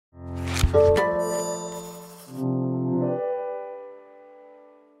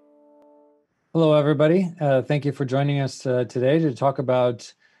Hello, everybody. Thank you for joining us today to talk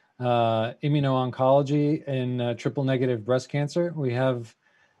about immuno-oncology in triple-negative breast cancer. We have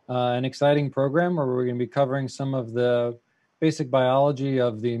an exciting program where we're going to be covering some of the basic biology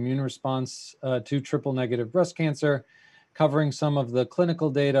of the immune response to triple-negative breast cancer, covering some of the clinical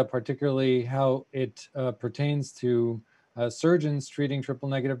data, particularly how it pertains to surgeons treating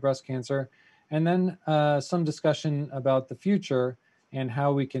triple-negative breast cancer, and then some discussion about the future and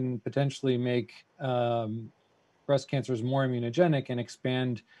how we can potentially make breast cancers more immunogenic and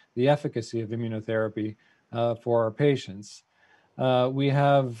expand the efficacy of immunotherapy for our patients. We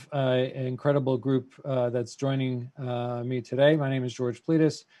have an incredible group that's joining me today. My name is George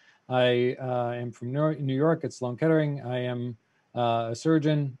Pletus. I am from New York at Sloan Kettering. I am a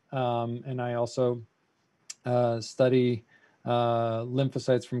surgeon, and I also study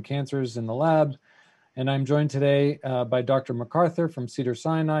lymphocytes from cancers in the lab. And I'm joined today by Dr. MacArthur from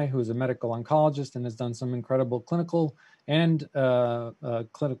Cedars-Sinai, who is a medical oncologist and has done some incredible clinical and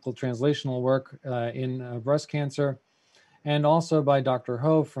clinical translational work in breast cancer. And also by Dr.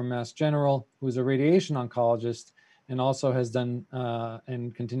 Ho from Mass General, who is a radiation oncologist and also has done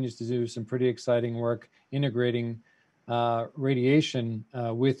and continues to do some pretty exciting work integrating radiation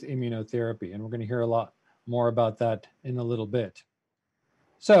with immunotherapy. And we're going to hear a lot more about that in a little bit.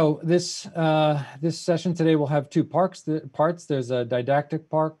 So this session today will have two parts. There's a didactic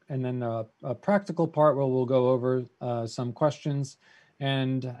part and then a practical part where we'll go over some questions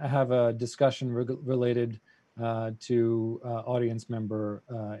and have a discussion related to audience member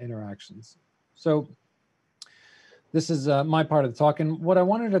interactions. So this is my part of the talk. And what I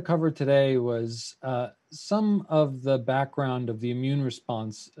wanted to cover today was some of the background of the immune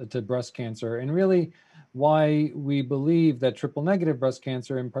response to breast cancer, and really why we believe that triple-negative breast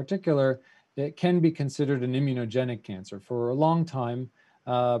cancer in particular, it can be considered an immunogenic cancer. For a long time,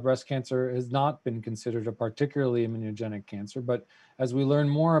 breast cancer has not been considered a particularly immunogenic cancer, but as we learn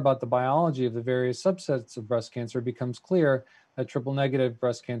more about the biology of the various subsets of breast cancer, it becomes clear that triple-negative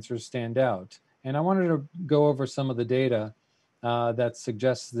breast cancers stand out. And I wanted to go over some of the data that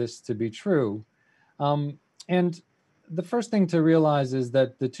suggests this to be true. And the first thing to realize is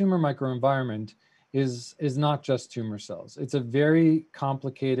that the tumor microenvironment is not just tumor cells. It's a very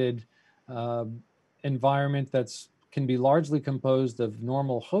complicated environment that can be largely composed of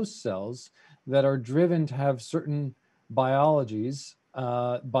normal host cells that are driven to have certain biologies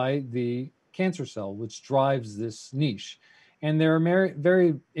by the cancer cell, which drives this niche. And there are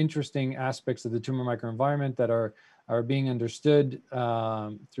very interesting aspects of the tumor microenvironment that are being understood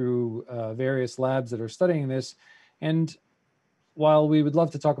through various labs that are studying this. And while we would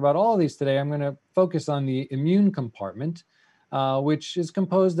love to talk about all of these today, I'm going to focus on the immune compartment, which is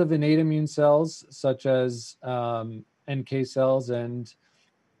composed of innate immune cells, such as NK cells and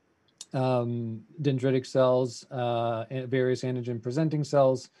dendritic cells, various antigen-presenting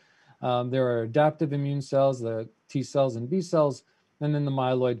cells. There are adaptive immune cells, the T cells and B cells, and then the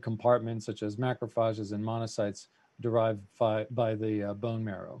myeloid compartment, such as macrophages and monocytes derived by the bone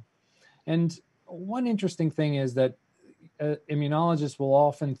marrow. And one interesting thing is that immunologists will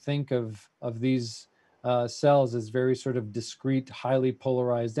often think of these cells as very sort of discrete, highly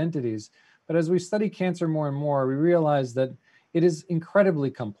polarized entities. But as we study cancer more and more, we realize that it is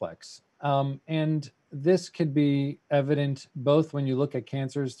incredibly complex. And this could be evident both when you look at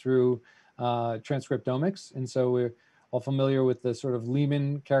cancers through transcriptomics. And so we're all familiar with the sort of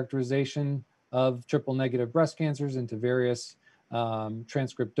Lehman characterization of triple-negative breast cancers into various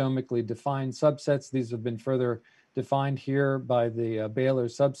transcriptomically defined subsets. These have been further defined here by the Baylor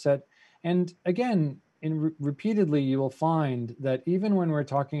subset. And again, repeatedly, you will find that even when we're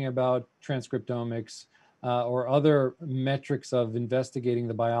talking about transcriptomics or other metrics of investigating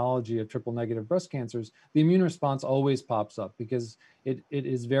the biology of triple-negative breast cancers, the immune response always pops up because it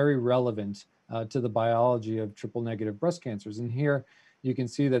is very relevant to the biology of triple-negative breast cancers. And here you can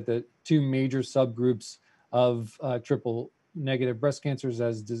see that the two major subgroups of triple-negative breast cancers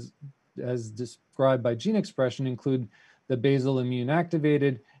as described by gene expression include the basal immune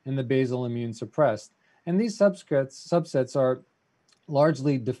activated and the basal immune suppressed. And these subsets are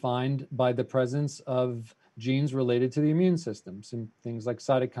largely defined by the presence of genes related to the immune system, some things like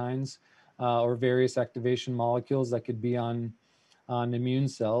cytokines or various activation molecules that could be on immune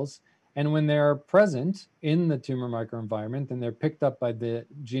cells. And when they're present in the tumor microenvironment and they're picked up by the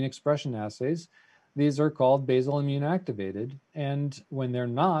gene expression assays, these are called basal immune activated. And when they're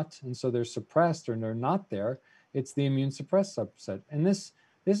not, and so they're suppressed or they're not there, it's the immune suppressed subset. And this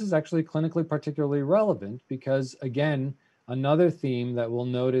is actually clinically particularly relevant because, again, Another theme that we'll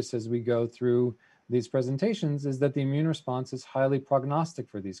notice as we go through these presentations is that the immune response is highly prognostic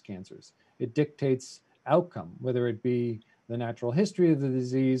for these cancers. It dictates outcome, whether it be the natural history of the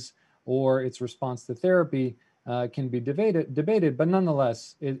disease or its response to therapy can be debated, but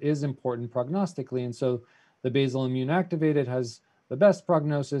nonetheless, it is important prognostically. And so the basal immune activated has the best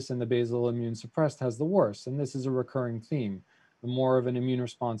prognosis and the basal immune suppressed has the worst. And this is a recurring theme. The more of an immune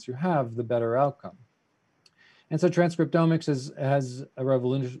response you have, the better outcome. And so transcriptomics has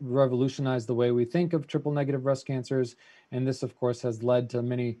revolutionized the way we think of triple negative breast cancers. And this, of course, has led to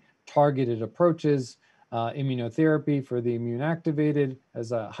many targeted approaches, immunotherapy for the immune activated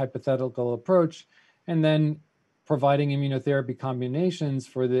as a hypothetical approach, and then providing immunotherapy combinations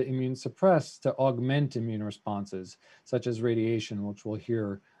for the immune suppressed to augment immune responses, such as radiation, which we'll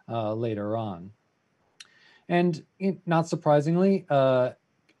hear later on. And not surprisingly,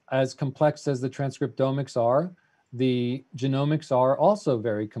 as complex as the transcriptomics are, the genomics are also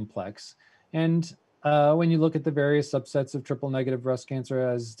very complex. And when you look at the various subsets of triple negative breast cancer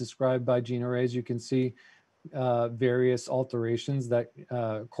as described by gene arrays, you can see various alterations that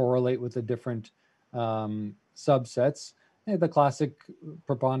correlate with the different subsets. The classic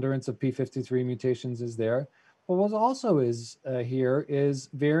preponderance of P53 mutations is there. But what also is here is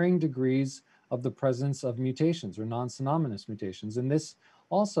varying degrees of the presence of mutations or non-synonymous mutations. And this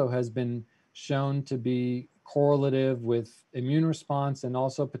also has been shown to be correlative with immune response and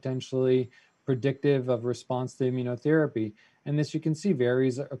also potentially predictive of response to immunotherapy. And this, you can see,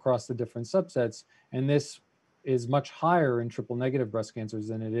 varies across the different subsets. And this is much higher in triple negative breast cancers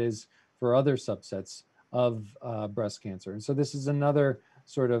than it is for other subsets of breast cancer. And so this is another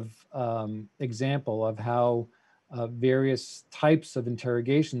sort of example of how various types of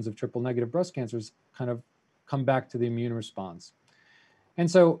interrogations of triple negative breast cancers kind of come back to the immune response. And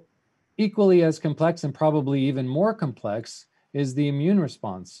so equally as complex and probably even more complex is the immune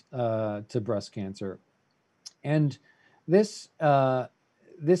response to breast cancer. And this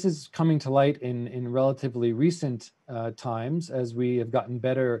is coming to light in relatively recent times as we have gotten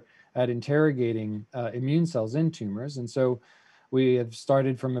better at interrogating immune cells in tumors. And so we have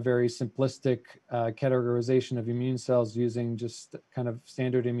started from a very simplistic categorization of immune cells using just kind of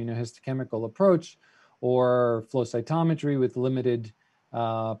standard immunohistochemical approach or flow cytometry with limited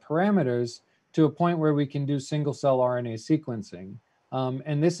parameters to a point where we can do single cell RNA sequencing.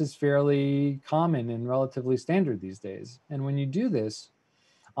 And this is fairly common and relatively standard these days. And when you do this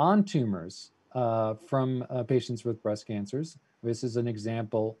on tumors from patients with breast cancers, this is an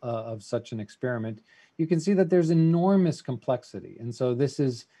example of such an experiment, you can see that there's enormous complexity. And so this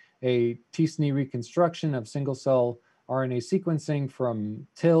is a t-SNE reconstruction of single cell RNA sequencing from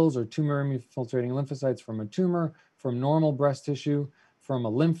TILs or tumor infiltrating lymphocytes from a tumor, from normal breast tissue, from a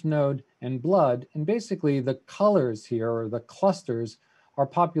lymph node and blood. And basically the colors here, or the clusters, are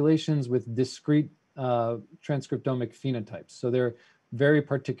populations with discrete transcriptomic phenotypes. So they're very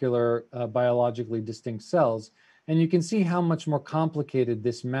particular biologically distinct cells. And you can see how much more complicated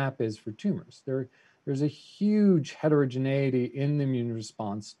this map is for tumors. There's a huge heterogeneity in the immune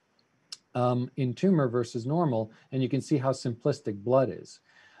response in tumor versus normal, and you can see how simplistic blood is.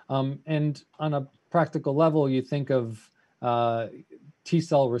 And on a practical level, you think of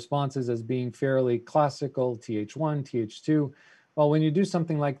T-cell responses as being fairly classical, Th1, Th2. Well, when you do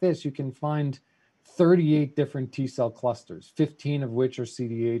something like this, you can find 38 different T-cell clusters, 15 of which are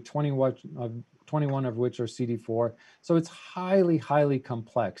CD8, 21 of which are CD4. So it's highly, highly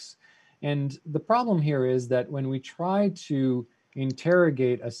complex. And the problem here is that when we try to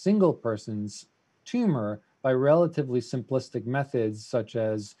interrogate a single person's tumor by relatively simplistic methods, such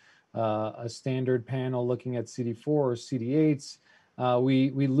as a standard panel looking at CD4 or CD8s,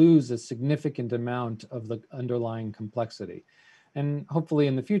 we lose a significant amount of the underlying complexity. And hopefully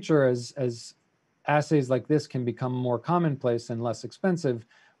in the future, as assays like this can become more commonplace and less expensive,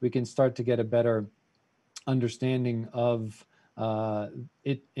 we can start to get a better understanding of an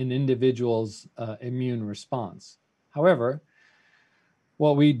individual's immune response. However,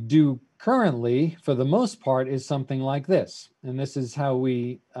 what we do currently, for the most part, is something like this. And this is how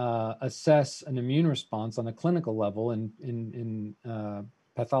we assess an immune response on a clinical level in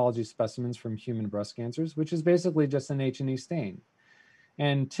pathology specimens from human breast cancers, which is basically just an H&E stain.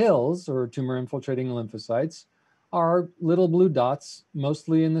 And TILs, or tumor infiltrating lymphocytes, are little blue dots,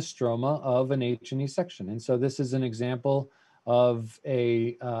 mostly in the stroma of an H&E section. And so this is an example of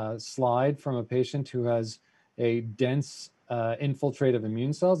a slide from a patient who has a dense infiltrate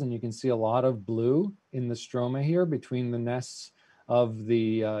immune cells, and you can see a lot of blue in the stroma here between the nests of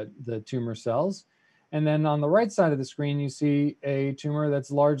the tumor cells. And then on the right side of the screen, you see a tumor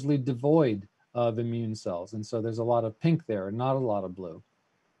that's largely devoid of immune cells. And so there's a lot of pink there, not a lot of blue.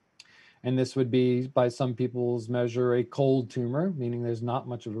 And this would be, by some people's measure, a cold tumor, meaning there's not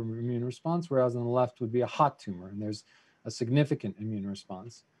much of an immune response, whereas on the left would be a hot tumor, and there's a significant immune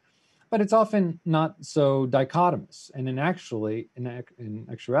response. But it's often not so dichotomous. And in actuality,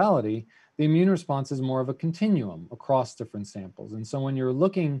 the immune response is more of a continuum across different samples. And so when you're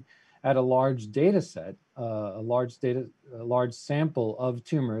looking at a large data set, a large sample of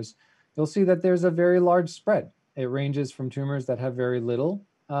tumors, you'll see that there's a very large spread. It ranges from tumors that have very little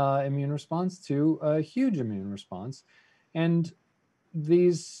immune response to a huge immune response. And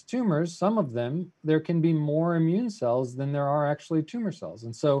these tumors, some of them, there can be more immune cells than there are actually tumor cells.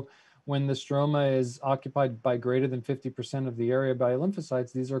 And so when the stroma is occupied by greater than 50% of the area by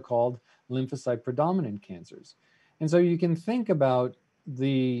lymphocytes, these are called lymphocyte predominant cancers. And so you can think about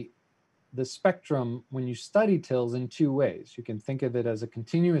the spectrum when you study TILs in two ways. You can think of it as a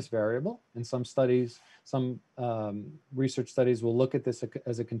continuous variable. In some studies, some research studies will look at this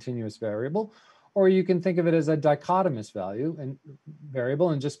as a continuous variable, or you can think of it as a dichotomous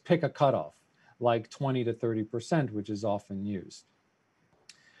variable and just pick a cutoff, like 20 to 30%, which is often used.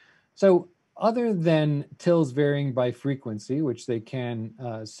 So other than TILs varying by frequency, which they can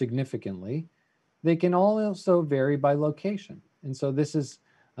significantly, they can also vary by location. And so this is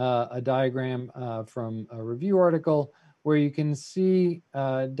a diagram from a review article where you can see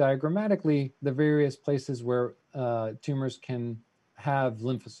diagrammatically the various places where tumors can have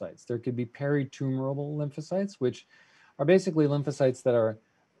lymphocytes. There could be peritumoral lymphocytes, which are basically lymphocytes that are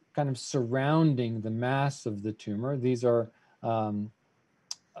kind of surrounding the mass of the tumor. These are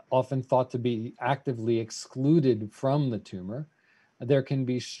often thought to be actively excluded from the tumor. There can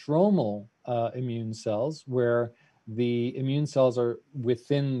be stromal immune cells where the immune cells are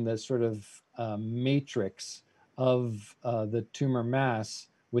within the sort of matrix of the tumor mass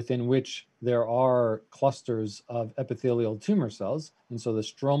within which there are clusters of epithelial tumor cells. And so the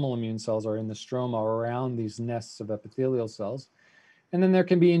stromal immune cells are in the stroma around these nests of epithelial cells. And then there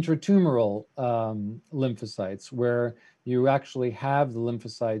can be intratumoral lymphocytes where you actually have the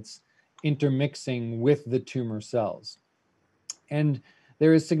lymphocytes intermixing with the tumor cells. And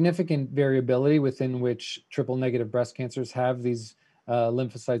there is significant variability within which triple negative breast cancers have these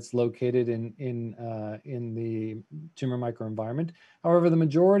lymphocytes located in the tumor microenvironment. However, the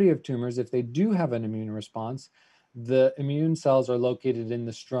majority of tumors, if they do have an immune response, the immune cells are located in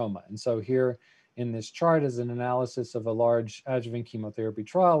the stroma. And so here in this chart is an analysis of a large adjuvant chemotherapy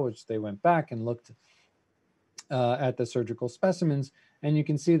trial, which they went back and looked at the surgical specimens. And you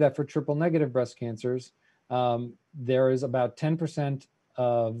can see that for triple negative breast cancers, there is about 10%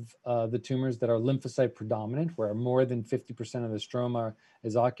 of the tumors that are lymphocyte predominant, where more than 50% of the stroma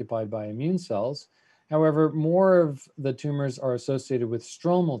is occupied by immune cells. However, more of the tumors are associated with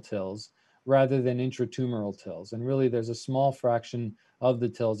stromal TILs rather than intratumoral TILs. And really, there's a small fraction of the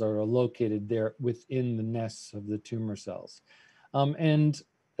TILs that are located there within the nests of the tumor cells. And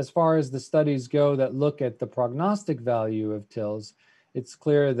as far as the studies go that look at the prognostic value of TILs, it's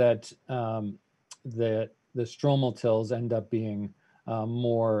clear that the stromal TILs end up being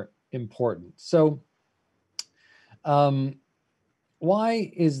more important. So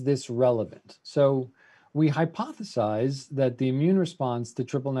why is this relevant? So we hypothesize that the immune response to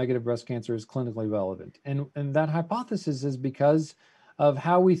triple negative breast cancer is clinically relevant. And that hypothesis is because of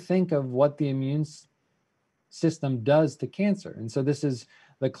how we think of what the immune system does to cancer. And so this is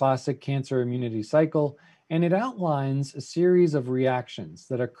the classic cancer immunity cycle, and it outlines a series of reactions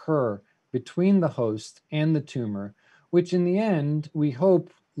that occur between the host and the tumor, which in the end, we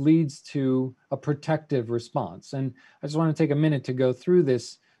hope leads to a protective response. And I just want to take a minute to go through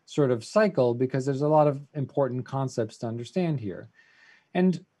this sort of cycle because there's a lot of important concepts to understand here.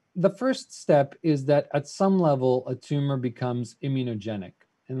 And the first step is that at some level, a tumor becomes immunogenic.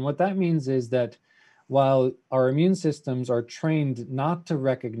 And what that means is that while our immune systems are trained not to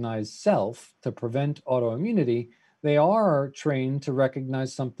recognize self to prevent autoimmunity, they are trained to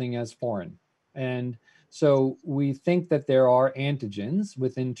recognize something as foreign. And so we think that there are antigens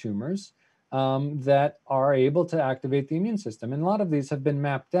within tumors that are able to activate the immune system. And a lot of these have been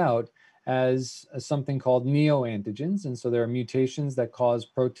mapped out as something called neoantigens. And so there are mutations that cause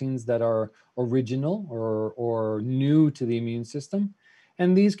proteins that are original or new to the immune system.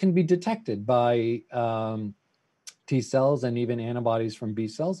 And these can be detected by T cells and even antibodies from B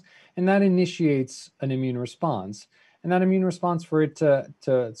cells. And that initiates an immune response. And that immune response, for it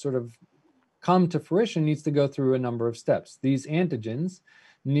to sort of come to fruition, needs to go through a number of steps. These antigens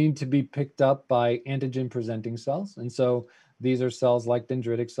need to be picked up by antigen-presenting cells. And so these are cells like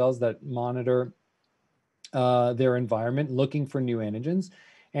dendritic cells that monitor their environment, looking for new antigens.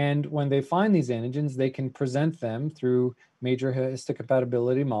 And when they find these antigens, they can present them through major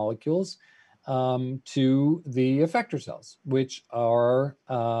histocompatibility molecules to the effector cells, which are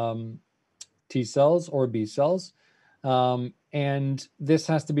T cells or B cells. And this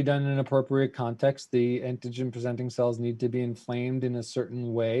has to be done in an appropriate context. The antigen presenting cells need to be inflamed in a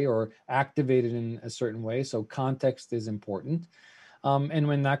certain way or activated in a certain way. So context is important. And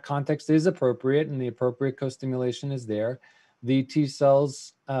when that context is appropriate and the appropriate co-stimulation is there, the T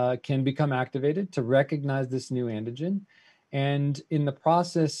cells can become activated to recognize this new antigen. And in the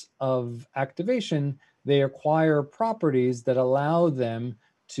process of activation, they acquire properties that allow them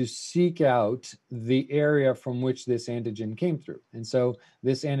to seek out the area from which this antigen came through. And so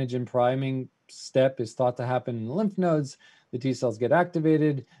this antigen priming step is thought to happen in the lymph nodes. The T cells get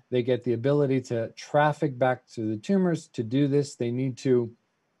activated. They get the ability to traffic back to the tumors. To do this, they need to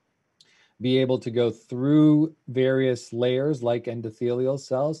be able to go through various layers like endothelial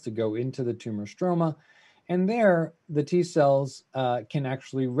cells to go into the tumor stroma. And there, the T cells can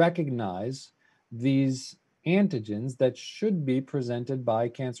actually recognize these antigens that should be presented by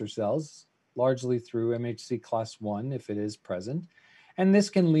cancer cells, largely through MHC class 1 if it is present. And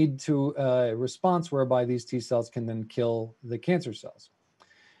this can lead to a response whereby these T cells can then kill the cancer cells.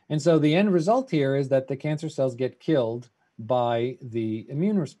 And so the end result here is that the cancer cells get killed by the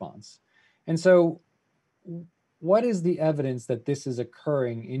immune response. And so what is the evidence that this is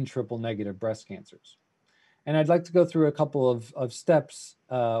occurring in triple negative breast cancers? And I'd like to go through a couple of steps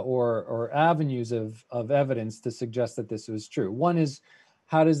or avenues of evidence to suggest that this is true. One is,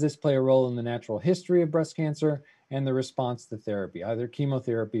 how does this play a role in the natural history of breast cancer and the response to therapy, either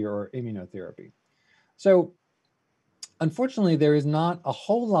chemotherapy or immunotherapy? So unfortunately, there is not a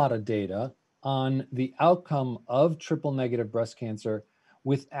whole lot of data on the outcome of triple negative breast cancer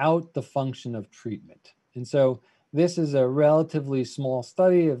without the function of treatment. And so this is a relatively small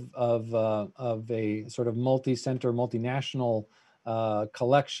study of a sort of multi-center, multinational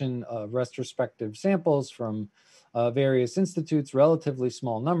collection of retrospective samples from various institutes, relatively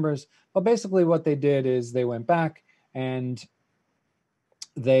small numbers. But basically what they did is they went back and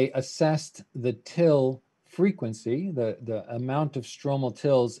they assessed the TIL frequency, the amount of stromal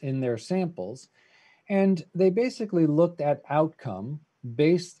TILs in their samples, and they basically looked at outcome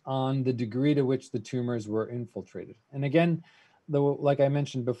based on the degree to which the tumors were infiltrated. And again, like I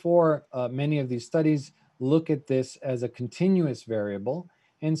mentioned before, many of these studies look at this as a continuous variable,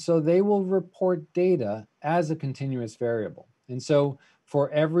 and so they will report data as a continuous variable. And so for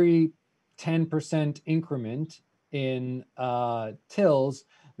every 10% increment in TILs,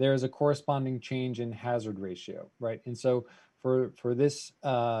 there is a corresponding change in hazard ratio, right? And so for this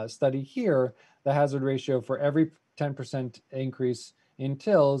study here, the hazard ratio for every 10% increase in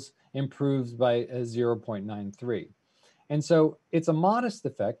TILs improves by 0.93. And so it's a modest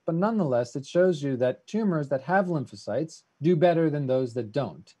effect, but nonetheless, it shows you that tumors that have lymphocytes do better than those that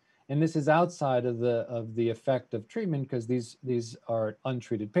don't. And this is outside of the effect of treatment because these are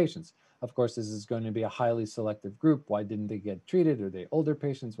untreated patients. Of course, this is going to be a highly selective group. Why didn't they get treated? Are they older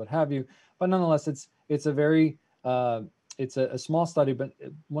patients? What have you? But nonetheless, it's a very it's a small study, but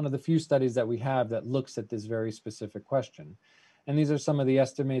one of the few studies that we have that looks at this very specific question. And these are some of the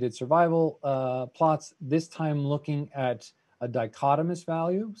estimated survival plots, this time looking at a dichotomous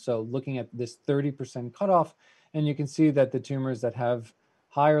value. So looking at this 30% cutoff, and you can see that the tumors that have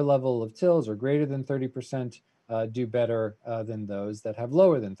higher level of TILs or greater than 30% do better than those that have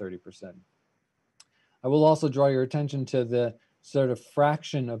lower than 30%. I will also draw your attention to the sort of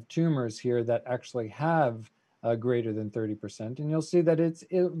fraction of tumors here that actually have greater than 30%. And you'll see that it's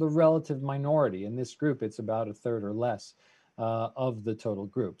the relative minority. In this group, it's about a third or less of the total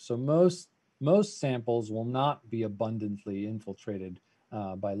group. So most samples will not be abundantly infiltrated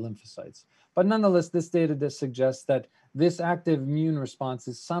by lymphocytes. But nonetheless, this data does suggest that this active immune response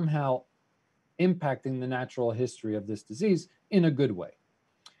is somehow impacting the natural history of this disease in a good way.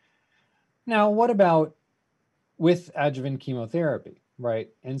 Now, what about with adjuvant chemotherapy, right?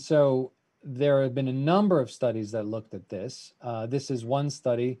 And so there have been a number of studies that looked at this. This is one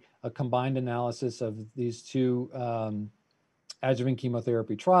study, a combined analysis of these two adjuvant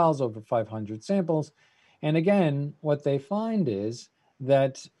chemotherapy trials over 500 samples. And again, what they find is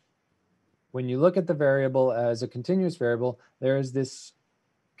that when you look at the variable as a continuous variable, there is this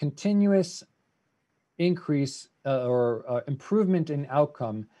continuous increase or improvement in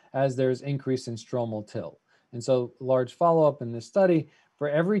outcome as there's increase in stromal TIL. And so large follow-up in this study, for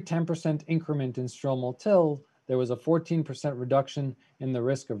every 10% increment in stromal TIL, there was a 14% reduction in the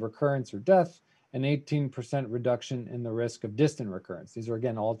risk of recurrence or death, an 18% reduction in the risk of distant recurrence. These are,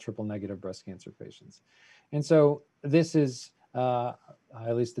 again, all triple negative breast cancer patients. And so this is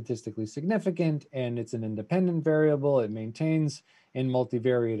highly statistically significant, and it's an independent variable. It maintains in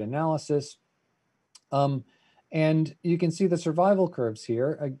multivariate analysis. And you can see the survival curves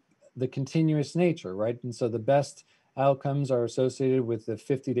here, the continuous nature, right? And so the best outcomes are associated with the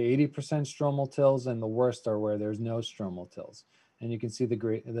 50 to 80% stromal TILs, and the worst are where there's no stromal TILs. And you can see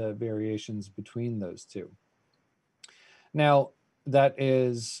the variations between those two. Now, that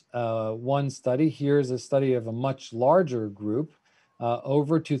is one study. Here's a study of a much larger group,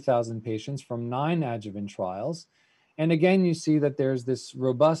 over 2,000 patients from 9 adjuvant trials. And again, you see that there's this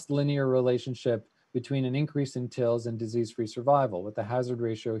robust linear relationship between an increase in TILs and disease-free survival, with the hazard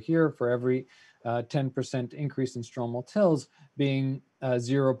ratio here for every 10% increase in stromal TILs being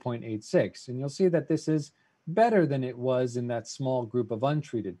 0.86. And you'll see that this is better than it was in that small group of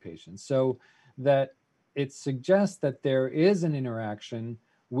untreated patients. So that it suggests that there is an interaction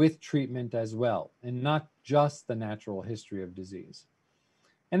with treatment as well, and not just the natural history of disease.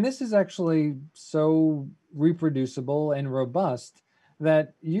 And this is actually so reproducible and robust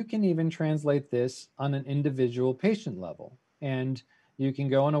that you can even translate this on an individual patient level. And you can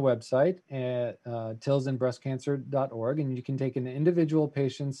go on a website at tillsandbreastcancer.org, and you can take an individual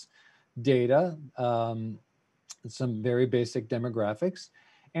patient's data, some very basic demographics,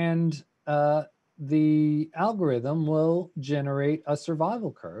 and the algorithm will generate a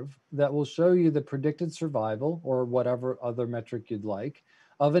survival curve that will show you the predicted survival, or whatever other metric you'd like,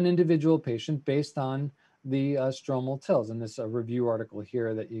 of an individual patient based on the stromal TILs. And this is a review article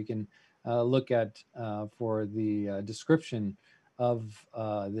here that you can look at for the description of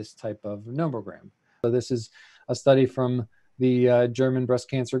this type of nomogram. So this is a study from the German breast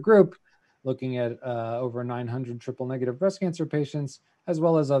cancer group, looking at over 900 triple negative breast cancer patients, as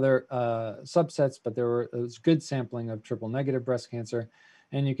well as other subsets, but there was good sampling of triple negative breast cancer.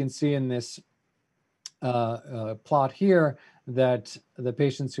 And you can see in this plot here that the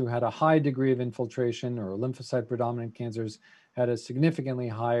patients who had a high degree of infiltration or lymphocyte predominant cancers had a significantly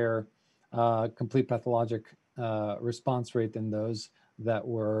higher complete pathologic response rate than those that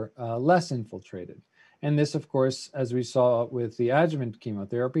were less infiltrated. And this, of course, as we saw with the adjuvant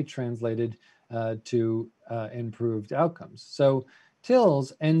chemotherapy, translated to improved outcomes. So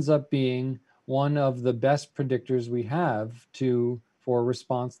TILs ends up being one of the best predictors we have for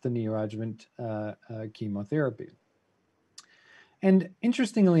response to neoadjuvant chemotherapy. And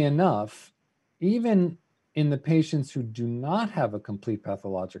interestingly enough, even in the patients who do not have a complete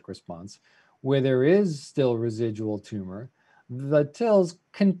pathologic response, where there is still residual tumor, the TILs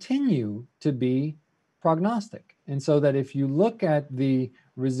continue to be prognostic. And so that if you look at the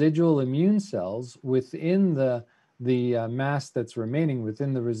residual immune cells within the mass that's remaining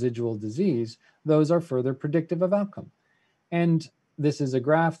within the residual disease, those are further predictive of outcome. And this is a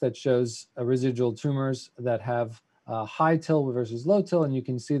graph that shows residual tumors that have high TIL versus low TIL, and you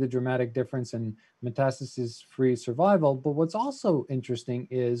can see the dramatic difference in metastasis-free survival. But what's also interesting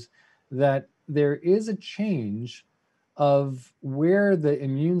is that there is a change of where the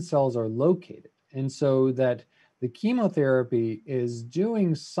immune cells are located. And so that the chemotherapy is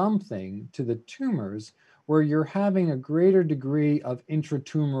doing something to the tumors where you're having a greater degree of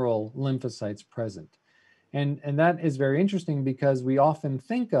intratumoral lymphocytes present. And that is very interesting, because we often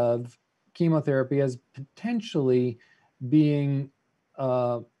think of chemotherapy as potentially being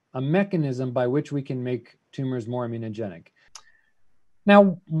a mechanism by which we can make tumors more immunogenic.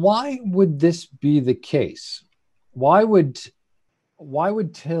 Now, why would this be the case? Why would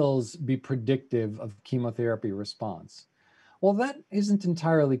TILs be predictive of chemotherapy response? Well, that isn't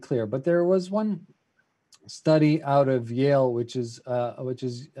entirely clear, but there was one study out of Yale, which is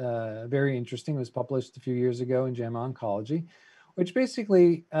very interesting. It was published a few years ago in Immuno-Oncology, which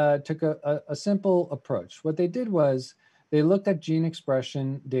basically took a simple approach. What they did was they looked at gene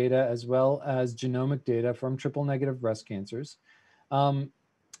expression data as well as genomic data from triple negative breast cancers, and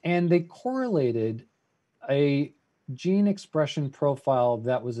they correlated a gene expression profile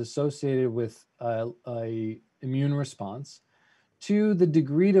that was associated with a immune response to the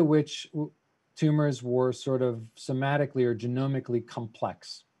degree to which tumors were sort of somatically or genomically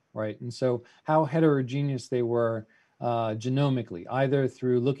complex, right? And so how heterogeneous they were genomically, either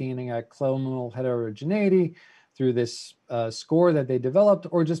through looking at clonal heterogeneity, through this score that they developed,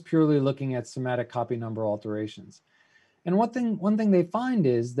 or just purely looking at somatic copy number alterations. And one thing they find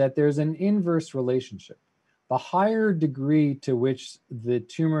is that there's an inverse relationship. The higher degree to which the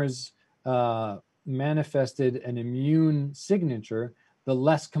tumors manifested an immune signature, the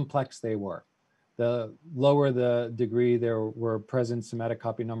less complex they were. The lower the degree there were present somatic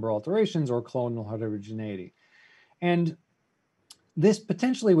copy number alterations or clonal heterogeneity. And this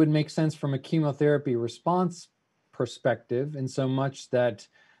potentially would make sense from a chemotherapy response perspective, in so much that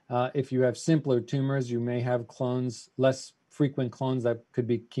if you have simpler tumors, you may have clones, less frequent clones that could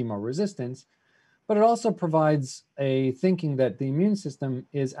be chemo-resistant. But it also provides a thinking that the immune system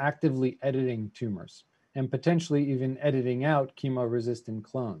is actively editing tumors and potentially even editing out chemo-resistant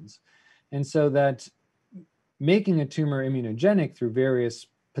clones. And so that making a tumor immunogenic through various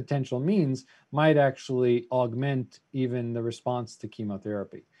potential means might actually augment even the response to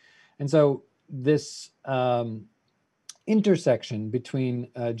chemotherapy. And so this intersection between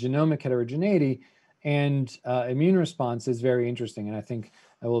genomic heterogeneity and immune response is very interesting, and I think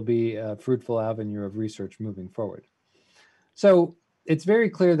it will be a fruitful avenue of research moving forward. So it's very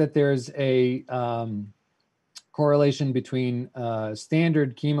clear that there's a correlation between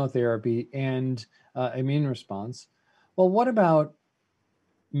standard chemotherapy and immune response. Well, what about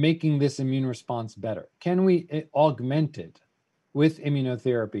making this immune response better? Can we augment it with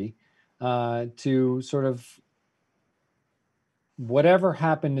immunotherapy to sort of whatever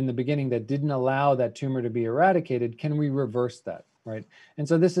happened in the beginning that didn't allow that tumor to be eradicated, can we reverse that, right? And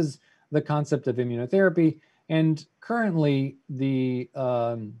so this is the concept of immunotherapy. And currently, the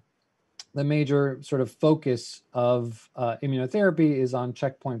major sort of focus of immunotherapy is on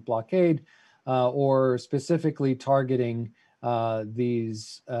checkpoint blockade, or specifically targeting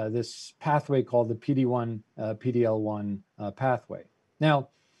this pathway called the PD-1, PD-L1 pathway. Now,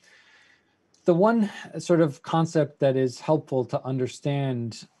 the one sort of concept that is helpful to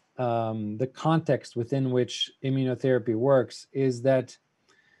understand the context within which immunotherapy works is that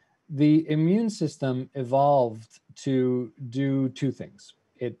the immune system evolved to do two things.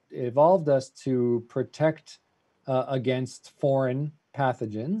 It evolved us to protect against foreign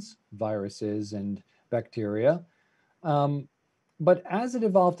pathogens, viruses and bacteria. But as it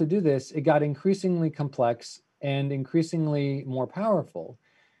evolved to do this, it got increasingly complex and increasingly more powerful.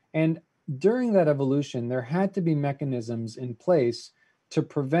 And during that evolution, there had to be mechanisms in place to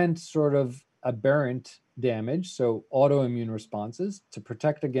prevent sort of aberrant damage, so autoimmune responses, to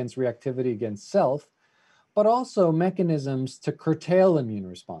protect against reactivity against self, but also mechanisms to curtail immune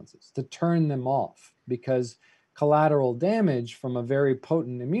responses, to turn them off, because collateral damage from a very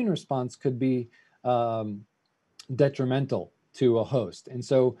potent immune response could be detrimental to a host. And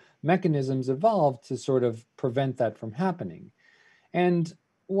so mechanisms evolved to sort of prevent that from happening. And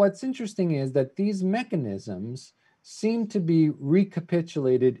what's interesting is that these mechanisms seem to be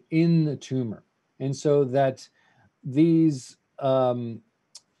recapitulated in the tumor. And so that these, the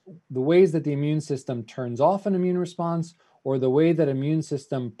ways that the immune system turns off an immune response, or the way that immune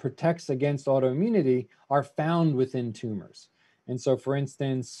system protects against autoimmunity, are found within tumors. And so, for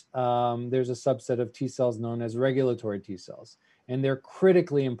instance, there's a subset of T cells known as regulatory T cells, and they're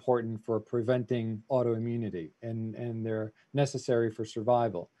critically important for preventing autoimmunity, and they're necessary for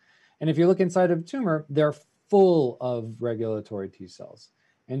survival. And if you look inside of a tumor, they're full of regulatory T cells.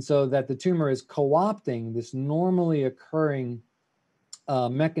 And so that the tumor is co-opting this normally occurring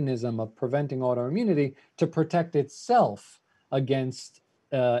mechanism of preventing autoimmunity to protect itself against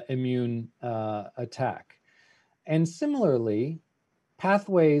immune attack. And similarly,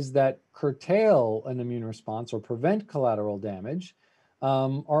 pathways that curtail an immune response or prevent collateral damage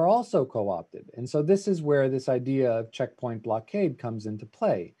are also co-opted. And so this is where this idea of checkpoint blockade comes into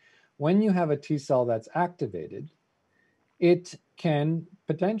play. When you have a T cell that's activated, it can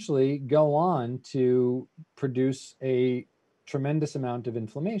potentially go on to produce a tremendous amount of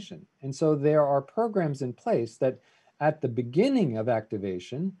inflammation. And so there are programs in place that at the beginning of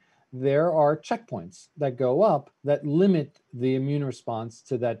activation, there are checkpoints that go up that limit the immune response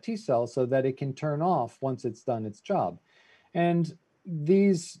to that T cell so that it can turn off once it's done its job. And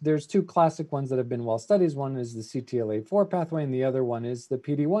there's two classic ones that have been well studied. One is the CTLA-4 pathway, and the other one is the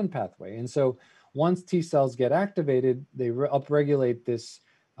PD-1 pathway. And so once T cells get activated, they upregulate this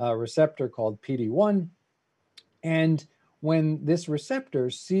receptor called PD-1. And when this receptor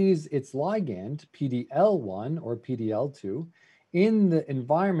sees its ligand, PD-L1 or PD-L2, in the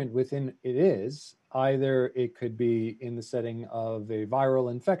environment within it is, either it could be in the setting of a viral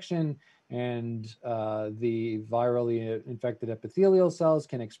infection, and the virally infected epithelial cells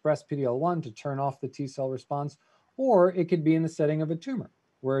can express PD-L1 to turn off the T cell response, or it could be in the setting of a tumor,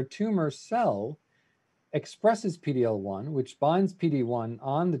 where a tumor cell expresses PD-L1, which binds PD-1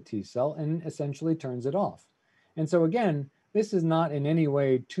 on the T cell and essentially turns it off. And so again, this is not in any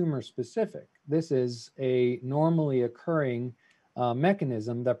way tumor specific. This is a normally occurring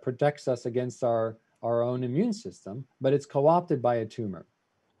mechanism that protects us against our own immune system, but it's co-opted by a tumor.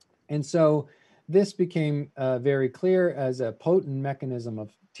 And so this became very clear as a potent mechanism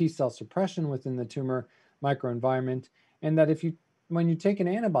of T cell suppression within the tumor microenvironment, and that if you when you take an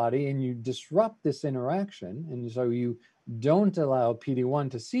antibody and you disrupt this interaction, and so you don't allow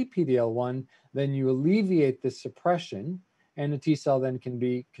PD-1 to see PD-L1, then you alleviate this suppression, and the T cell then can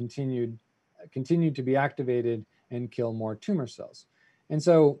be continued to be activated and kill more tumor cells. And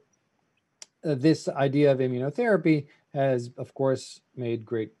so this idea of immunotherapy has, of course, made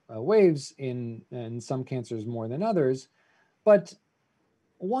great waves in some cancers more than others. But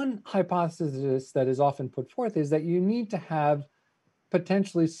one hypothesis that is often put forth is that you need to have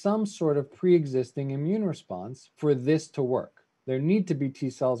potentially some sort of pre-existing immune response for this to work. There need to be T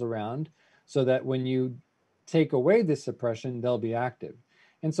cells around so that when you take away this suppression, they'll be active.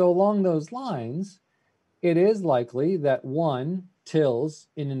 And so along those lines, it is likely that TILs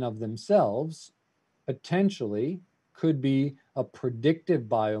in and of themselves potentially could be a predictive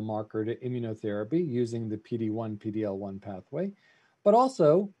biomarker to immunotherapy using the PD-1, PD-L1 pathway, but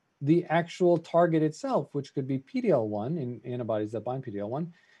also the actual target itself, which could be PD-L1 in antibodies that bind PD-L1,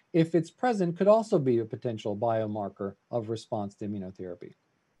 if it's present, could also be a potential biomarker of response to immunotherapy.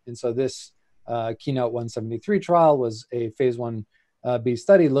 And so this Keynote 173 trial was a phase 1b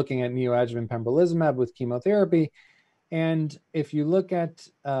study looking at neoadjuvant pembrolizumab with chemotherapy. And if you look at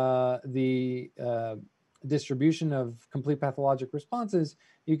the distribution of complete pathologic responses,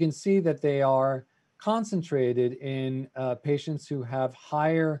 you can see that they are concentrated in patients who have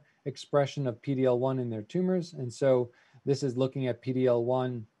higher expression of PD-L1 in their tumors. And so this is looking at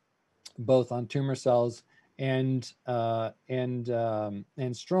PD-L1 both on tumor cells and stromal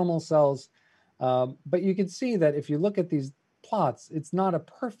cells. But you can see that if you look at these plots, it's not a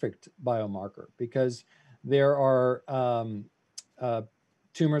perfect biomarker because there are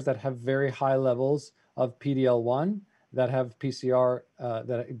tumors that have very high levels of PD-L1 that have PCR,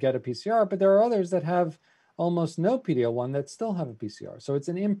 that get a PCR, but there are others that have almost no PD-L1 that still have a PCR. So it's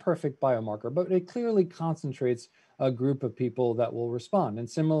an imperfect biomarker, but it clearly concentrates a group of people that will respond. And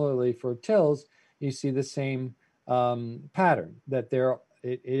similarly for TILs, you see the same pattern, that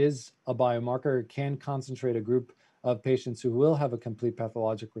it is a biomarker. It can concentrate a group of patients who will have a complete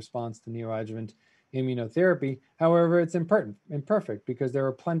pathologic response to neoadjuvant immunotherapy. However, it's imperfect because there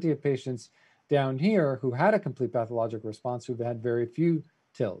are plenty of patients down here who had a complete pathologic response who've had very few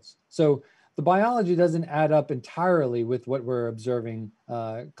TILs. So the biology doesn't add up entirely with what we're observing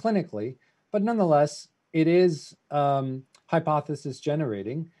clinically, but nonetheless, it is hypothesis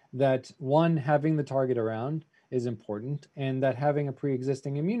generating that having the target around is important and that having a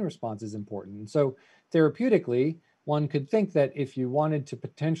pre-existing immune response is important. And so therapeutically, one could think that if you wanted to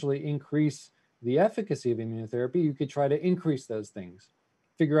potentially increase the efficacy of immunotherapy, you could try to increase those things,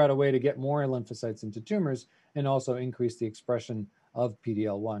 figure out a way to get more lymphocytes into tumors, and also increase the expression of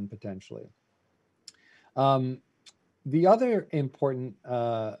PD-L1 potentially. The other important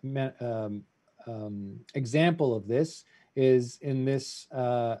example of this is in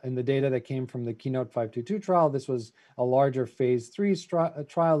the data that came from the Keynote 522 trial. This was a larger phase 3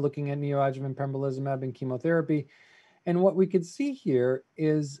 trial looking at neoadjuvant pembrolizumab and chemotherapy. And what we could see here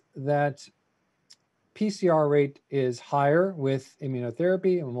is that PCR rate is higher with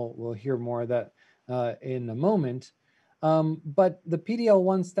immunotherapy, and we'll hear more of that in a moment. But the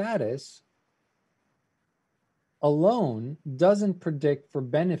PD-L1 status alone doesn't predict for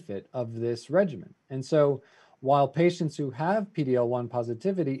benefit of this regimen. And so while patients who have PD-L1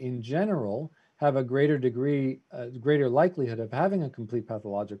 positivity in general have a greater likelihood of having a complete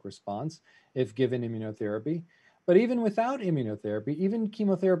pathologic response if given immunotherapy, but even without immunotherapy, even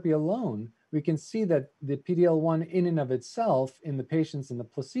chemotherapy alone, we can see that the PD-L1 in and of itself in the patients in the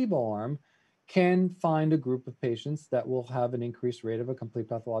placebo arm can find a group of patients that will have an increased rate of a complete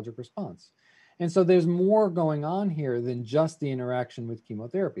pathologic response. And so there's more going on here than just the interaction with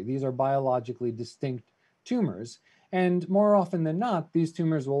chemotherapy. These are biologically distinct tumors. And more often than not, these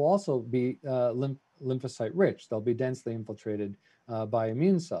tumors will also be lymphocyte rich. They'll be densely infiltrated by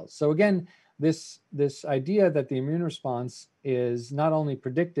immune cells. So again, this idea that the immune response is not only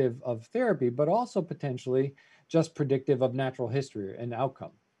predictive of therapy, but also potentially just predictive of natural history and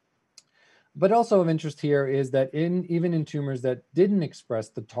outcome. But also of interest here is that even in tumors that didn't express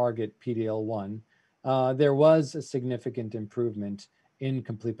the target PD-L1, there was a significant improvement in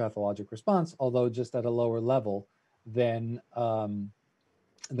complete pathologic response, although just at a lower level than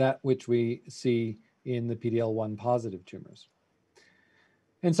that which we see in the PD-L1 positive tumors.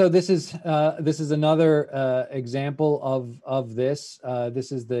 And so this is another example of this.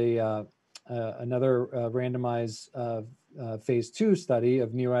 This is another randomized phase 2 study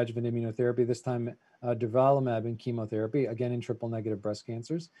of neoadjuvant immunotherapy, this time durvalumab and chemotherapy, again in triple-negative breast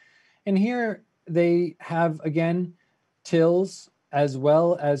cancers. And here they have, again, TILs as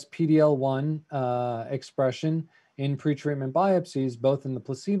well as PD-L1 expression in pretreatment biopsies, both in the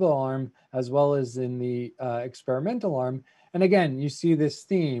placebo arm as well as in the experimental arm. And again, you see this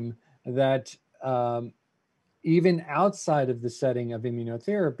theme that even outside of the setting of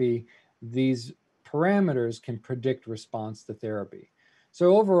immunotherapy, these parameters can predict response to therapy.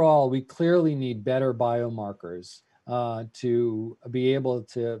 So overall, we clearly need better biomarkers to be able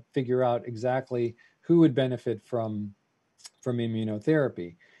to figure out exactly who would benefit from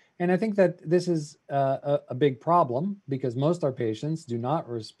immunotherapy. And I think that this is a big problem because most our patients do not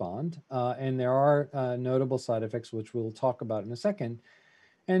respond, and there are notable side effects, which we'll talk about in a second.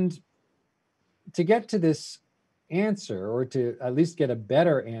 And to get to this answer, or to at least get a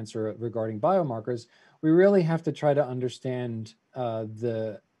better answer regarding biomarkers, we really have to try to understand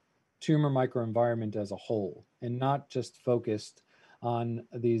the tumor microenvironment as a whole, and not just focused on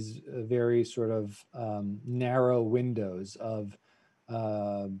these very sort of narrow windows of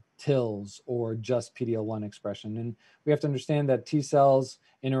TILs or just PD-L1 expression. And we have to understand that T cells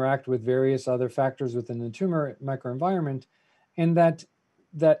interact with various other factors within the tumor microenvironment, and that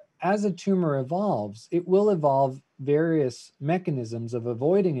as a tumor evolves, it will evolve various mechanisms of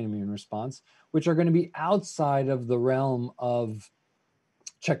avoiding an immune response, which are going to be outside of the realm of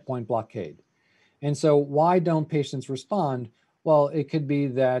checkpoint blockade. And so why don't patients respond? Well, it could be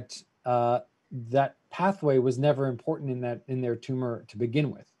that that pathway was never important in their tumor to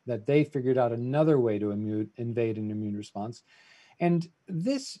begin with, that they figured out another way to invade an immune response. And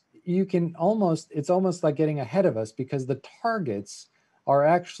this, it's almost like getting ahead of us, because the targets are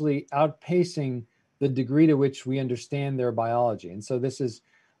actually outpacing the degree to which we understand their biology. And so this is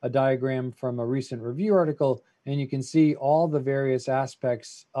a diagram from a recent review article, and you can see all the various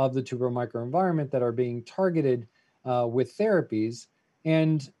aspects of the tumor microenvironment that are being targeted with therapies.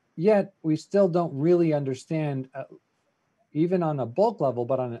 And yet we still don't really understand, even on a bulk level,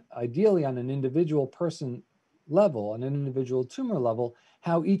 but ideally on an individual person level, on an individual tumor level,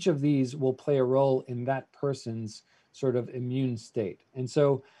 how each of these will play a role in that person's sort of immune state. And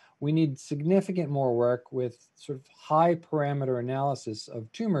so we need significant more work with sort of high parameter analysis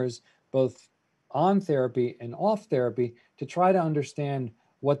of tumors, both on therapy and off therapy, to try to understand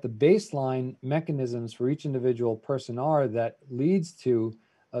what the baseline mechanisms for each individual person are that leads to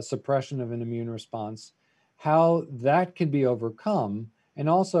a suppression of an immune response, how that can be overcome, and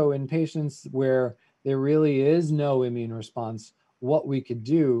also in patients where there really is no immune response, what we could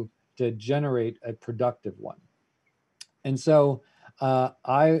do to generate a productive one. And so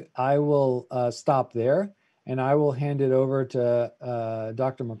I will stop there, and I will hand it over to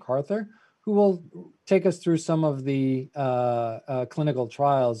Dr. MacArthur, who will take us through some of the clinical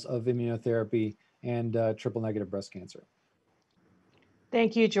trials of immunotherapy and triple-negative breast cancer.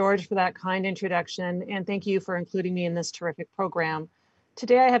 Thank you, George, for that kind introduction, and thank you for including me in this terrific program.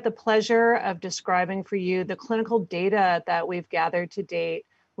 Today, I have the pleasure of describing for you the clinical data that we've gathered to date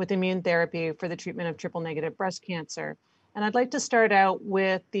with immune therapy for the treatment of triple-negative breast cancer. And I'd like to start out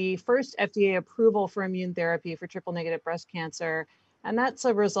with the first FDA approval for immune therapy for triple-negative breast cancer, and that's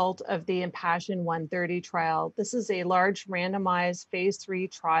a result of the Impassion 130 trial. This is a large randomized phase 3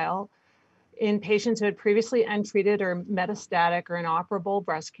 trial in patients who had previously untreated or metastatic or inoperable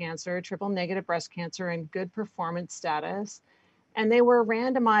breast cancer, triple-negative breast cancer, and good performance status. And they were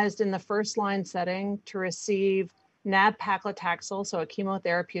randomized in the first-line setting to receive nab-paclitaxel, so a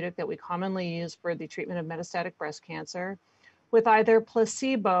chemotherapeutic that we commonly use for the treatment of metastatic breast cancer, with either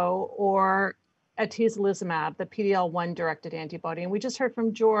placebo or atezolizumab, the PD-L1 directed antibody. And we just heard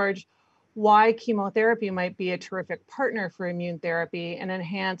from George why chemotherapy might be a terrific partner for immune therapy and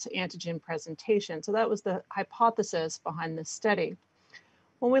enhance antigen presentation. So that was the hypothesis behind this study.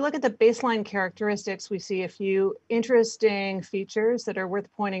 When we look at the baseline characteristics, we see a few interesting features that are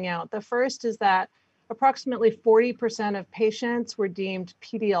worth pointing out. The first is that approximately 40% of patients were deemed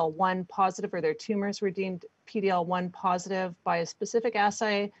PD-L1 positive, or their tumors were deemed PD-L1 positive by a specific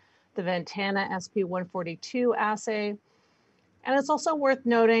assay, the Ventana SP142 assay. And it's also worth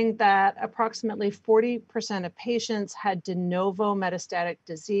noting that approximately 40% of patients had de novo metastatic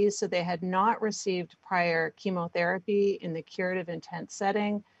disease, so they had not received prior chemotherapy in the curative intent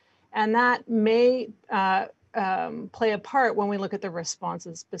setting. And that may play a part when we look at the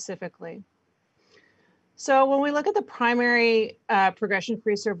responses specifically. So when we look at the primary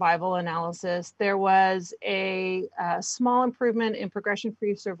progression-free survival analysis, there was a small improvement in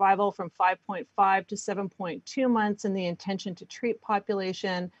progression-free survival from 5.5 to 7.2 months in the intention to treat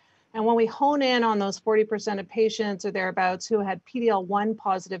population. And when we hone in on those 40% of patients or thereabouts who had PD-L1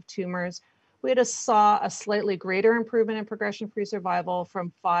 positive tumors, we saw a slightly greater improvement in progression-free survival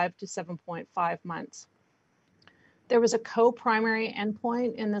from 5 to 7.5 months. There was a co-primary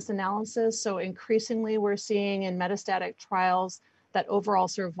endpoint in this analysis. So increasingly we're seeing in metastatic trials that overall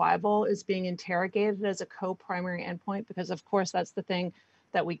survival is being interrogated as a co-primary endpoint because of course that's the thing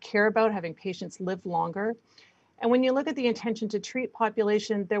that we care about, having patients live longer. And when you look at the intention to treat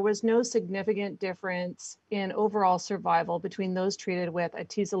population, there was no significant difference in overall survival between those treated with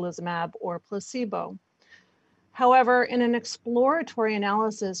atezolizumab or placebo. However, in an exploratory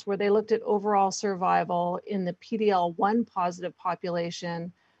analysis where they looked at overall survival in the PD-L1 positive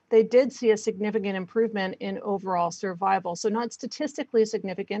population, they did see a significant improvement in overall survival. So not statistically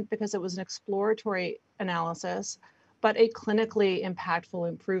significant because it was an exploratory analysis, but a clinically impactful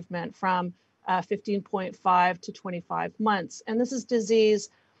improvement from 15.5 to 25 months. And this is disease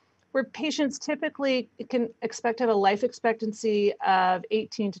where patients typically can expect to have a life expectancy of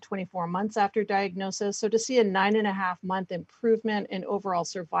 18 to 24 months after diagnosis. So to see a 9.5-month improvement in overall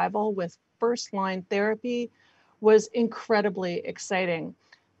survival with first-line therapy was incredibly exciting.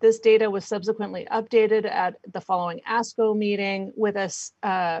 This data was subsequently updated at the following ASCO meeting with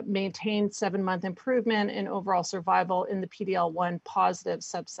a maintained 7-month improvement in overall survival in the PD-L1 positive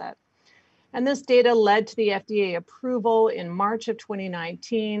subset. And this data led to the FDA approval in March of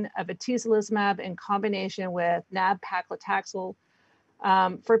 2019 of atezolizumab in combination with nab-paclitaxel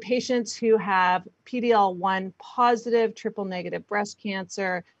for patients who have PD-L1 positive triple negative breast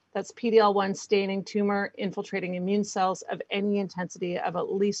cancer. That's PD-L1 staining tumor infiltrating immune cells of any intensity of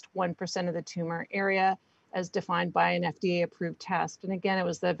at least 1% of the tumor area as defined by an FDA approved test. And again, it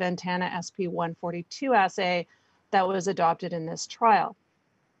was the Ventana SP142 assay that was adopted in this trial.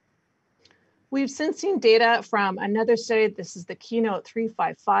 We've since seen data from another study. This is the Keynote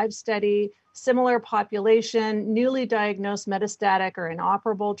 355 study, similar population, newly diagnosed metastatic or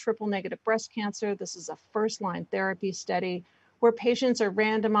inoperable triple negative breast cancer. This is a first-line therapy study where patients are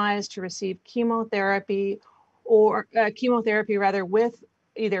randomized to receive chemotherapy with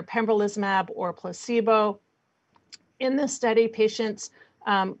either pembrolizumab or placebo. In this study, patients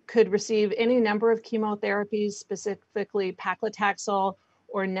could receive any number of chemotherapies, specifically paclitaxel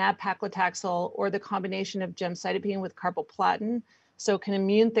or nab-paclitaxel, or the combination of gemcitabine with carboplatin. So can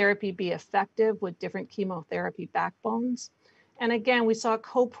immune therapy be effective with different chemotherapy backbones? And again, we saw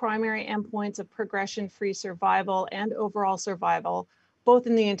co-primary endpoints of progression-free survival and overall survival, both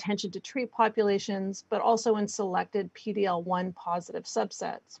in the intention to treat populations, but also in selected PD-L1 positive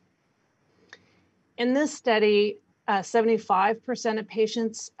subsets. In this study, 75% of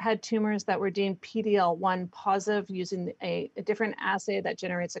patients had tumors that were deemed PD-L1 positive using a different assay that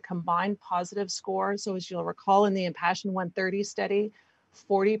generates a combined positive score. So as you'll recall in the Impassion 130 study,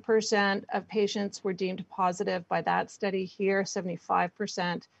 40% of patients were deemed positive by that study. Here,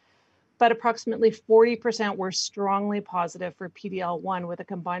 75%, but approximately 40% were strongly positive for PD-L1 with a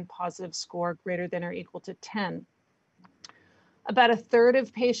combined positive score greater than or equal to 10. About a third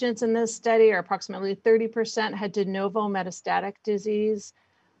of patients in this study, or approximately 30%, had de novo metastatic disease.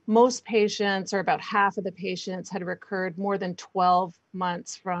 Most patients, or about half of the patients, had recurred more than 12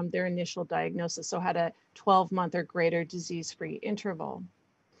 months from their initial diagnosis, so had a 12-month or greater disease-free interval.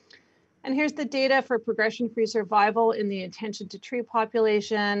 And here's the data for progression-free survival in the intention to treat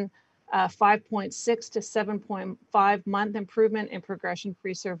population, 5.6 to 7.5 month improvement in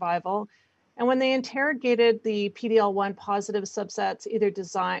progression-free survival. And when they interrogated the PD-L1 positive subsets,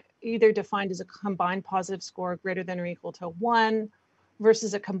 either defined as a combined positive score greater than or equal to 1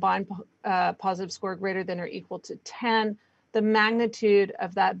 versus a combined positive score greater than or equal to 10, the magnitude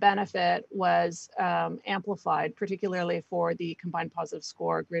of that benefit was amplified, particularly for the combined positive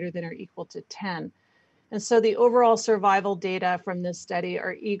score greater than or equal to 10. And so the overall survival data from this study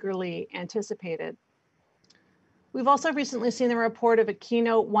are eagerly anticipated. We've also recently seen the report of a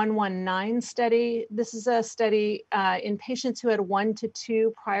Keynote 119 study. This is a study in patients who had 1 to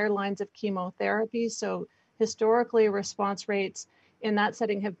 2 prior lines of chemotherapy. So historically, response rates in that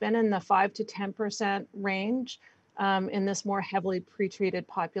setting have been in the 5 to 10% range in this more heavily pretreated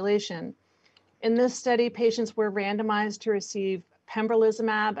population. In this study, patients were randomized to receive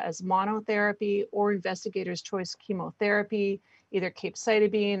pembrolizumab as monotherapy or investigator's choice chemotherapy, either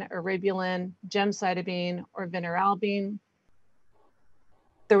capecitabine, eribulin, gemcitabine, or vinorelbine.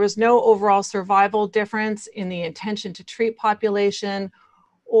 There was no overall survival difference in the intention to treat population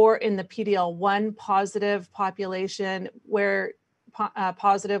or in the PD-L1 positive population, where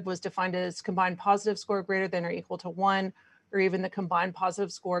positive was defined as combined positive score greater than or equal to 1, or even the combined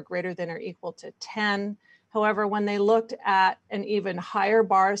positive score greater than or equal to 10. However, when they looked at an even higher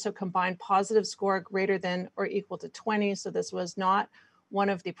bar, so combined positive score greater than or equal to 20, so this was not one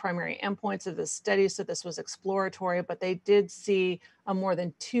of the primary endpoints of this study, so this was exploratory, but they did see a more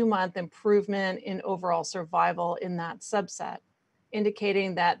than 2-month improvement in overall survival in that subset,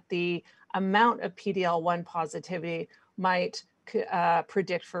 indicating that the amount of PD-L1 positivity might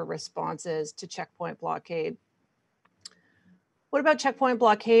predict for responses to checkpoint blockade. What about checkpoint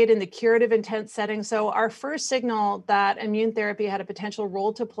blockade in the curative intent setting? So our first signal that immune therapy had a potential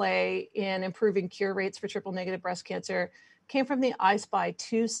role to play in improving cure rates for triple-negative breast cancer came from the I-SPY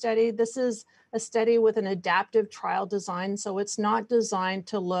 2 study. This is a study with an adaptive trial design, so it's not designed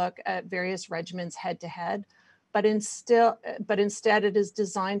to look at various regimens head-to-head, but instead it is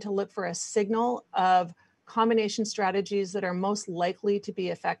designed to look for a signal of combination strategies that are most likely to be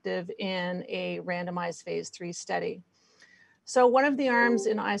effective in a randomized phase 3 study. So one of the arms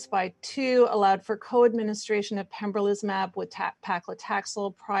in I-SPY 2 allowed for co-administration of pembrolizumab with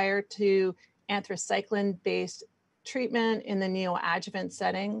paclitaxel prior to anthracycline-based treatment in the neoadjuvant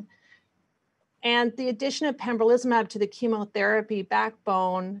setting. And the addition of pembrolizumab to the chemotherapy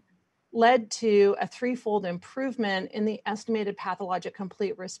backbone led to a 3-fold improvement in the estimated pathologic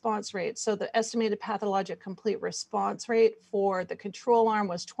complete response rate. So the estimated pathologic complete response rate for the control arm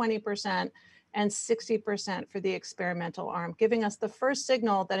was 20%, and 60% for the experimental arm, giving us the first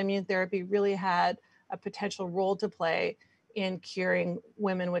signal that immune therapy really had a potential role to play in curing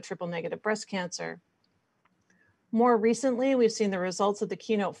women with triple-negative breast cancer. More recently, we've seen the results of the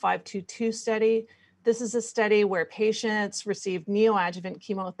KEYNOTE-522 study. This is a study where patients received neoadjuvant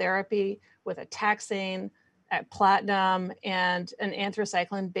chemotherapy with a taxane, platinum, and an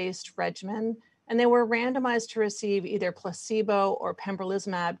anthracycline-based regimen. And they were randomized to receive either placebo or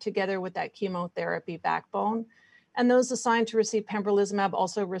pembrolizumab together with that chemotherapy backbone. And those assigned to receive pembrolizumab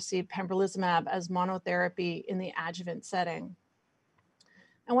also received pembrolizumab as monotherapy in the adjuvant setting.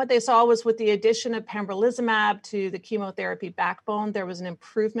 And what they saw was with the addition of pembrolizumab to the chemotherapy backbone, there was an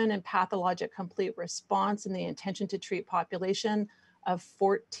improvement in pathologic complete response in the intention to treat population of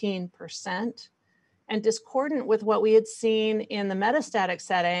 14%. And discordant with what we had seen in the metastatic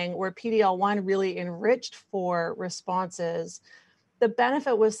setting, where PD-L1 really enriched for responses, the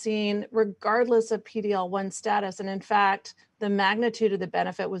benefit was seen regardless of PD-L1 status. And in fact, the magnitude of the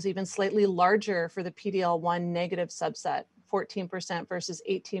benefit was even slightly larger for the PD-L1 negative subset, 14% versus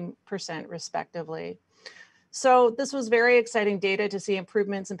 18% respectively. So this was very exciting data to see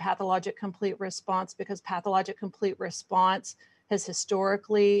improvements in pathologic complete response, because pathologic complete response has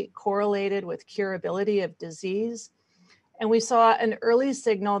historically correlated with curability of disease. And we saw an early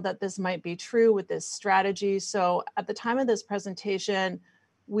signal that this might be true with this strategy. So at the time of this presentation,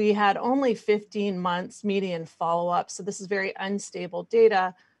 we had only 15 months median follow-up. So this is very unstable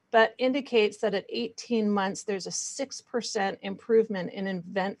data, but indicates that at 18 months, there's a 6% improvement in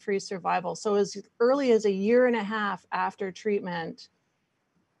event-free survival. So as early as 1.5 years after treatment,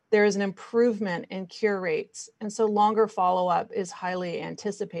 there is an improvement in cure rates. And so longer follow-up is highly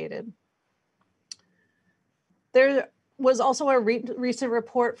anticipated. There was also a recent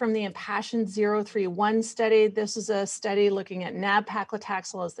report from the IMpassion031 study. This is a study looking at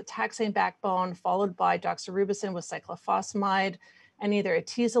nab-paclitaxel as the taxane backbone, followed by doxorubicin with cyclophosphamide, and either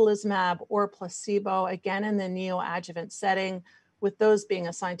atezolizumab or placebo, again in the neoadjuvant setting, with those being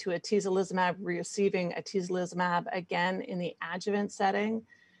assigned to atezolizumab, receiving atezolizumab again in the adjuvant setting.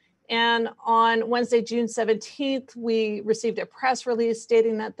 And on Wednesday, June 17th, we received a press release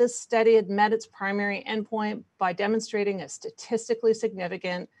stating that this study had met its primary endpoint by demonstrating a statistically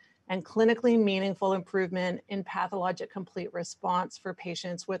significant and clinically meaningful improvement in pathologic complete response for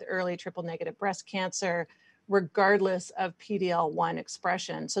patients with early triple-negative breast cancer, regardless of PD-L1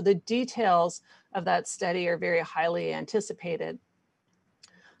 expression. So the details of that study are very highly anticipated.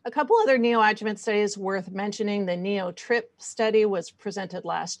 A couple other neoadjuvant studies worth mentioning. The NEO-TRIP study was presented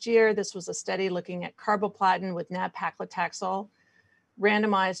last year. This was a study looking at carboplatin with nab-paclitaxel,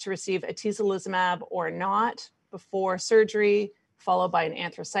 randomized to receive atezolizumab or not before surgery, followed by an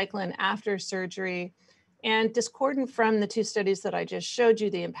anthracycline after surgery. And discordant from the 2 studies that I just showed you,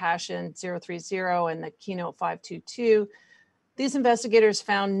 the IMpassion030 and the KEYNOTE-522, these investigators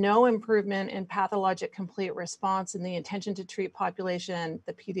found no improvement in pathologic complete response in the intention to treat population,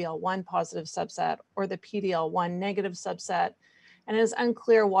 the PD-L1 positive subset or the PD-L1 negative subset. And it is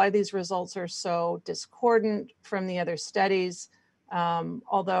unclear why these results are so discordant from the other studies,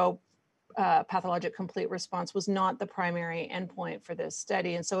 although pathologic complete response was not the primary endpoint for this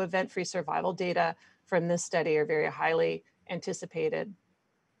study. And so event-free survival data from this study are very highly anticipated.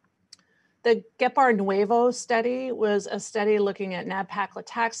 The GEPAR-Nuevo study was a study looking at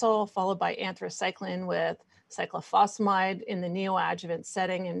nab-paclitaxel followed by anthracycline with cyclophosphamide in the neoadjuvant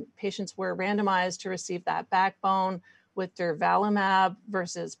setting, and patients were randomized to receive that backbone with durvalumab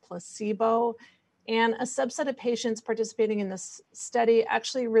versus placebo. And a subset of patients participating in this study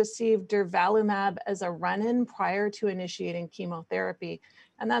actually received durvalumab as a run-in prior to initiating chemotherapy.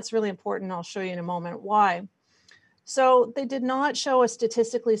 And that's really important. I'll show you in a moment why. So they did not show a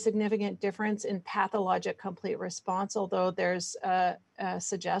statistically significant difference in pathologic complete response, although there's a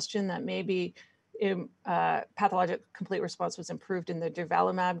suggestion that maybe pathologic complete response was improved in the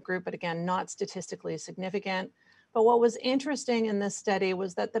durvalumab group, but again, not statistically significant. But what was interesting in this study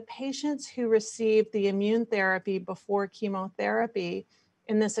was that the patients who received the immune therapy before chemotherapy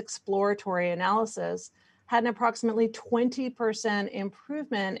in this exploratory analysis had an approximately 20%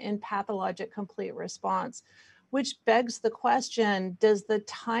 improvement in pathologic complete response, which begs the question, does the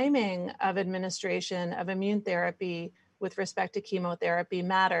timing of administration of immune therapy with respect to chemotherapy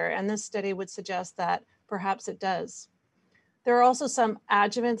matter? And this study would suggest that perhaps it does. There are also some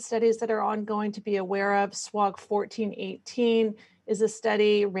adjuvant studies that are ongoing to be aware of. SWOG 1418 is a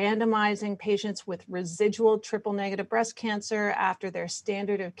study randomizing patients with residual triple-negative breast cancer after their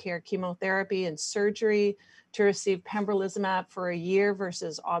standard of care chemotherapy and surgery to receive pembrolizumab for a year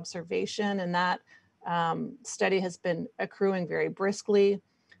versus observation. And that study has been accruing very briskly.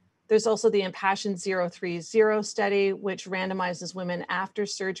 There's also the Impassion 030 study, which randomizes women after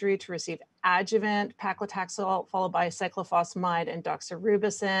surgery to receive adjuvant paclitaxel followed by cyclophosphamide and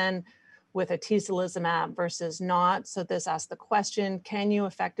doxorubicin with atezolizumab versus not. So this asks the question, can you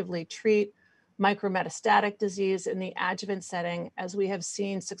effectively treat micrometastatic disease in the adjuvant setting, as we have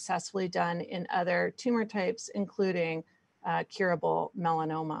seen successfully done in other tumor types, including curable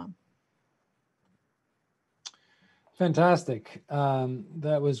melanoma? Fantastic.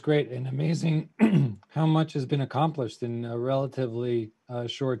 That was great and amazing how much has been accomplished in a relatively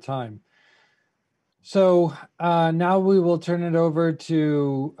short time. So now we will turn it over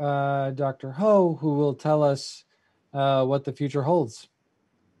to Dr. Ho, who will tell us what the future holds.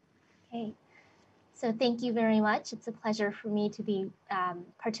 Okay, so thank you very much. It's a pleasure for me to be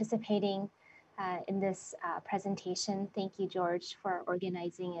participating in this presentation. Thank you, George, for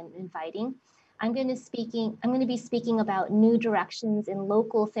organizing and inviting. I'm going to be speaking about new directions in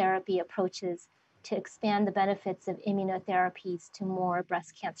local therapy approaches to expand the benefits of immunotherapies to more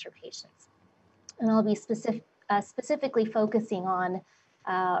breast cancer patients. And I'll be specifically focusing on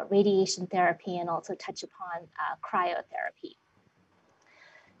radiation therapy and also touch upon cryotherapy.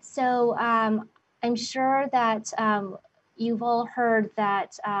 So I'm sure that you've all heard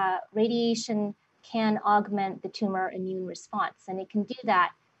that radiation can augment the tumor immune response, and it can do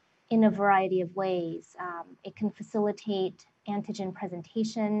that in a variety of ways. It can facilitate antigen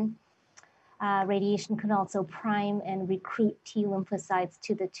presentation. Radiation can also prime and recruit T lymphocytes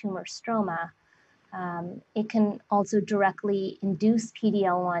to the tumor stroma. It can also directly induce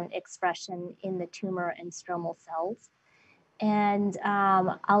PD-L1 expression in the tumor and stromal cells. And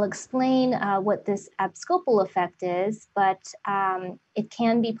I'll explain what this abscopal effect is, but it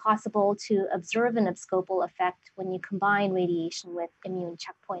can be possible to observe an abscopal effect when you combine radiation with immune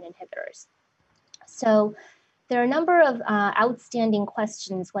checkpoint inhibitors. So there are a number of outstanding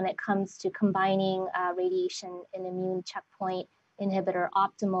questions when it comes to combining radiation and immune checkpoint inhibitor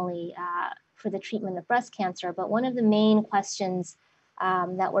optimally for the treatment of breast cancer. But one of the main questions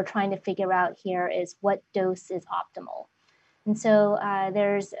that we're trying to figure out here is what dose is optimal. And so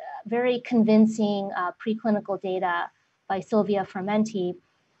there's very convincing preclinical data by Silvia Fermenti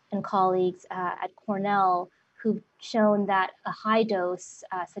and colleagues at Cornell who've shown that a high dose,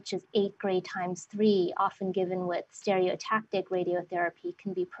 such as 8 Gray times 3, often given with stereotactic radiotherapy,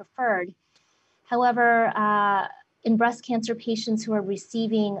 can be preferred. However, in breast cancer patients who are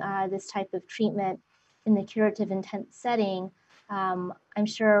receiving this type of treatment in the curative intent setting, I'm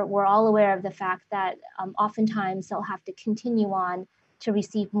sure we're all aware of the fact that oftentimes they'll have to continue on to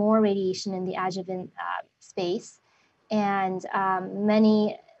receive more radiation in the adjuvant space. And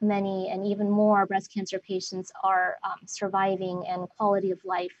many, and even more breast cancer patients are surviving, and quality of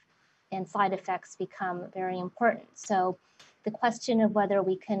life and side effects become very important. So the question of whether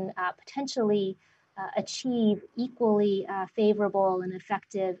we can potentially achieve equally favorable and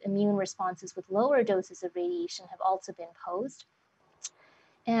effective immune responses with lower doses of radiation have also been posed.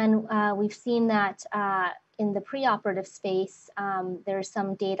 And we've seen that in the preoperative space, there's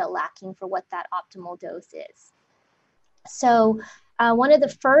some data lacking for what that optimal dose is. So one of the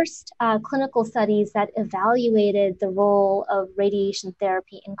first clinical studies that evaluated the role of radiation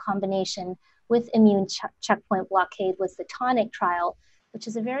therapy in combination with immune checkpoint blockade was the TONIC trial, which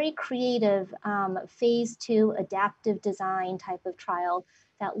is a very creative phase 2 adaptive design type of trial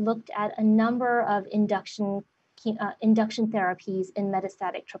that looked at a number of induction therapies in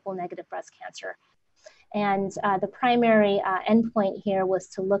metastatic triple-negative breast cancer. And the primary endpoint here was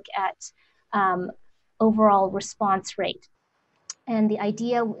to look at overall response rate. And the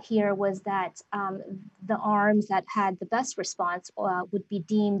idea here was that the arms that had the best response would be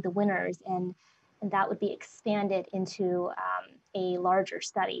deemed the winners, and that would be expanded into a larger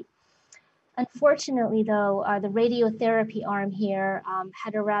study. Unfortunately, though, the radiotherapy arm here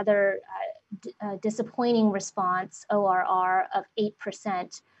had a rather disappointing response, ORR, of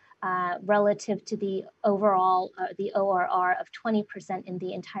 8% relative to the overall, the ORR of 20% in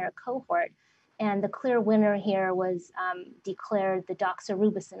the entire cohort. And the clear winner here was declared the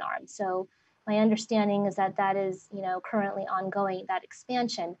doxorubicin arm. So my understanding is that that is, currently ongoing, that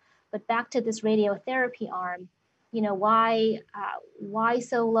expansion. But back to this radiotherapy arm, why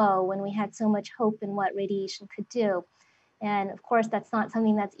so low when we had so much hope in what radiation could do? And of course, that's not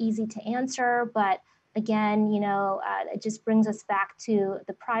something that's easy to answer, but again, it just brings us back to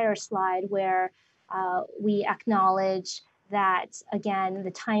the prior slide where we acknowledge that, again,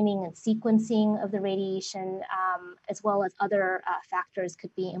 the timing and sequencing of the radiation, as well as other factors,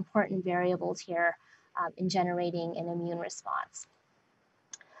 could be important variables here in generating an immune response.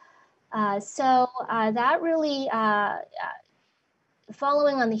 So that really,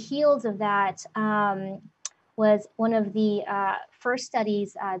 following on the heels of that, was one of the first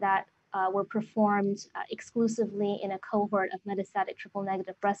studies that were performed exclusively in a cohort of metastatic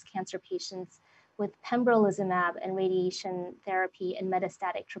triple-negative breast cancer patients with pembrolizumab and radiation therapy in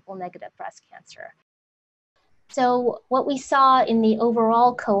metastatic triple-negative breast cancer. So what we saw in the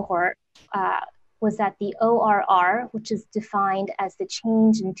overall cohort was that the ORR, which is defined as the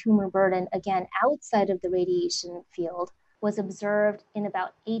change in tumor burden, again, outside of the radiation field, was observed in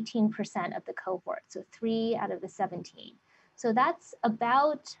about 18% of the cohort, so 3 out of the 17. So that's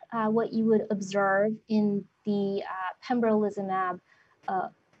about what you would observe in the pembrolizumab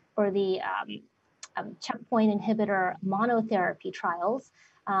or the checkpoint inhibitor monotherapy trials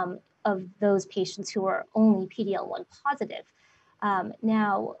of those patients who are only PD-L1 positive.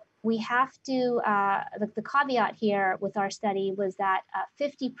 Now, we have to, the caveat here with our study was that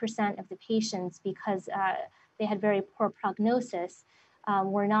 50% of the patients, because they had very poor prognosis,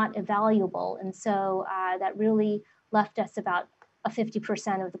 were not evaluable. And so that really left us about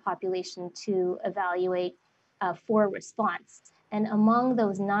 50% of the population to evaluate for response. And among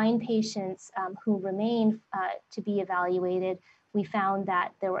those 9 patients who remained to be evaluated, we found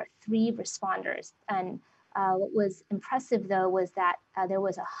that there were 3 responders. And what was impressive, though, was that there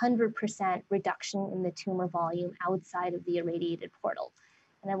was 100% reduction in the tumor volume outside of the irradiated portal.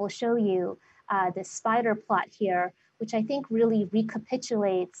 And I will show you this spider plot here, which I think really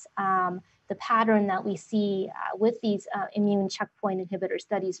recapitulates the pattern that we see with these immune checkpoint inhibitor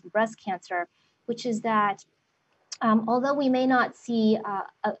studies in breast cancer, which is that although we may not see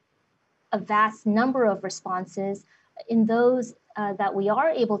a vast number of responses, in those that we are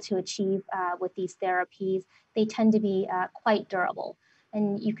able to achieve with these therapies, they tend to be quite durable.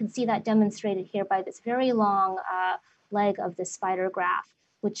 And you can see that demonstrated here by this very long leg of the spider graph,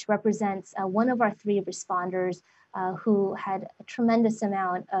 which represents one of our 3 responders who had a tremendous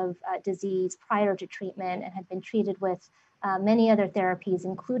amount of disease prior to treatment and had been treated with many other therapies,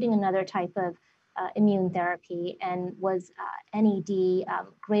 including another type of immune therapy, and was NED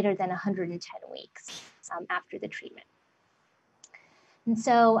greater than 110 weeks after the treatment. And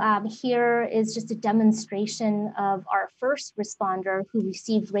so here is just a demonstration of our first responder who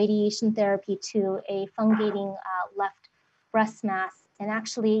received radiation therapy to a fungating left breast mass and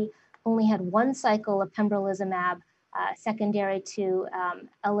actually only had 1 cycle of pembrolizumab secondary to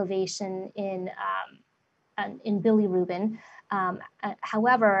elevation in bilirubin.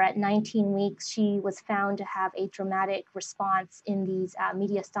 However, at 19 weeks, she was found to have a dramatic response in these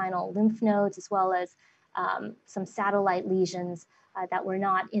mediastinal lymph nodes, as well as some satellite lesions that were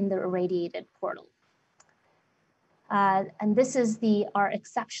not in the irradiated portal. And this is our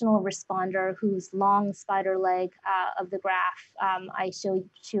exceptional responder whose long spider leg of the graph I showed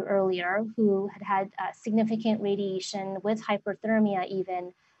you earlier, who had significant radiation with hyperthermia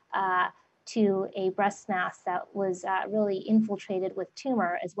even to a breast mass that was really infiltrated with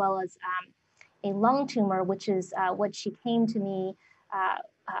tumor, as well as a lung tumor, which is what she came to me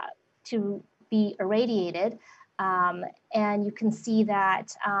to be irradiated. And you can see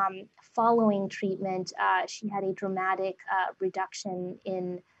that following treatment, she had a dramatic reduction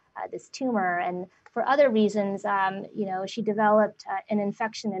in this tumor. And for other reasons, she developed an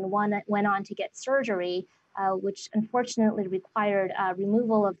infection and went on to get surgery, which unfortunately required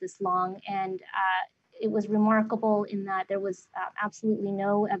removal of this lung. And it was remarkable in that there was absolutely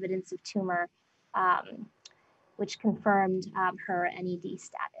no evidence of tumor, which confirmed her NED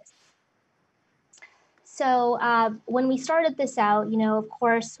status. So when we started this out, of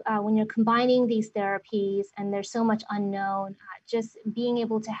course, when you're combining these therapies and there's so much unknown, just being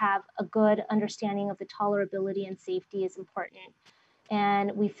able to have a good understanding of the tolerability and safety is important.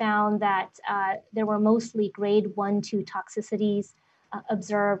 And we found that there were mostly grade 1-2 toxicities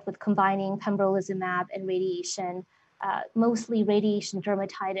observed with combining pembrolizumab and radiation, mostly radiation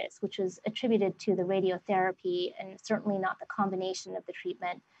dermatitis, which was attributed to the radiotherapy and certainly not the combination of the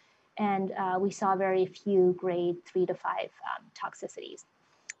treatment. And we saw very few grade 3 to 5 toxicities.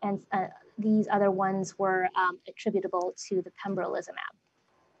 And these other ones were attributable to the pembrolizumab.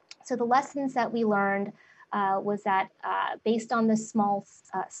 So the lessons that we learned was that based on this small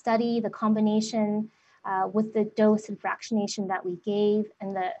study, the combination with the dose and fractionation that we gave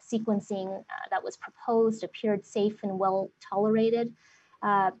and the sequencing that was proposed appeared safe and well tolerated.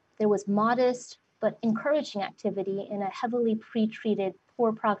 There was modest but encouraging activity in a heavily pretreated,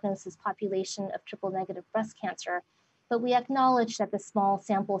 poor prognosis population of triple-negative breast cancer, but we acknowledge that the small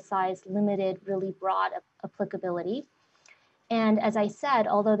sample size limited really broad applicability. And as I said,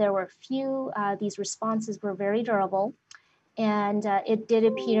 although there were few, these responses were very durable. And it did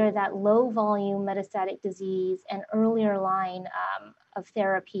appear that low volume metastatic disease and earlier line of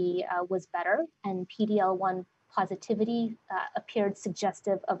therapy was better, and PD-L1 positivity appeared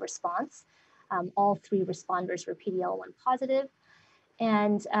suggestive of response. All 3 responders were PD-L1 positive.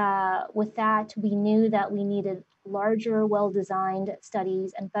 And with that, we knew that we needed larger, well-designed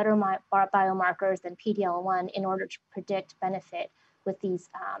studies and better biomarkers than PD-L1 in order to predict benefit with these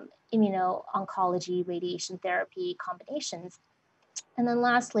immuno-oncology radiation therapy combinations. And then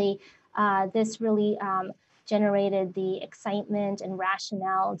lastly, this really generated the excitement and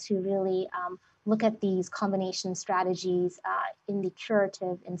rationale to really look at these combination strategies in the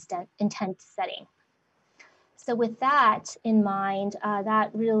curative intent setting. So with that in mind,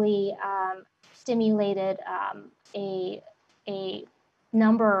 that really stimulated a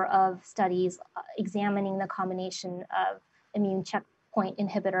number of studies examining the combination of immune checkpoint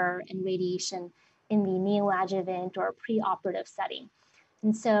inhibitor and radiation in the neoadjuvant or preoperative setting.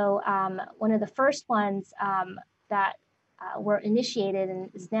 And so one of the first ones that were initiated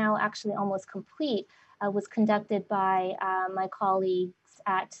and is now actually almost complete was conducted by my colleagues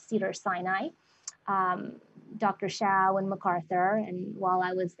at Cedars-Sinai, Dr. Shao and MacArthur, and while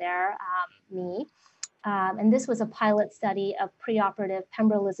I was there, me. And this was a pilot study of preoperative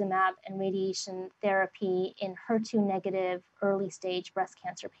pembrolizumab and radiation therapy in HER2-negative early-stage breast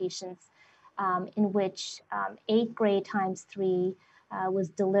cancer patients, in which 8 grade times 3 was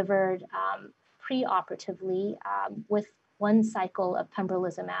delivered preoperatively with 1 cycle of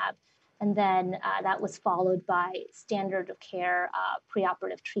pembrolizumab. And then that was followed by standard of care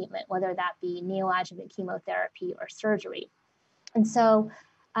preoperative treatment, whether that be neoadjuvant chemotherapy or surgery. And so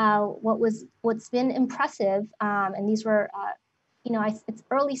what's been impressive, and these were, it's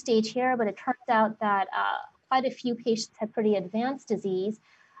early stage here, but it turns out that quite a few patients had pretty advanced disease.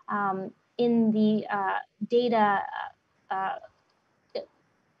 In the data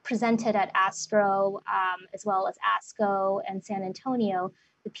presented at ASTRO, as well as ASCO and San Antonio,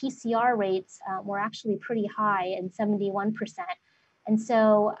 the PCR rates were actually pretty high and 71%. And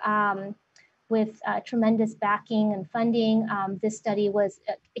so with tremendous backing and funding, this study was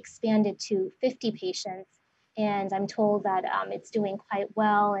expanded to 50 patients. And I'm told that it's doing quite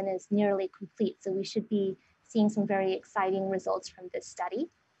well and is nearly complete. So we should be seeing some very exciting results from this study.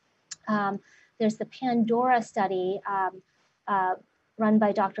 There's the Pandora study run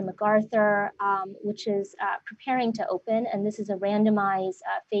by Dr. MacArthur, which is preparing to open. And this is a randomized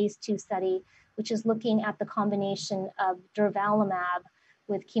phase 2 study, which is looking at the combination of durvalumab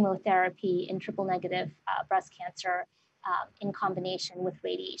with chemotherapy in triple-negative breast cancer in combination with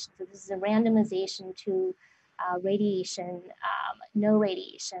radiation. So this is a randomization to radiation, no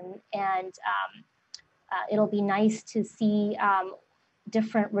radiation. And it'll be nice to see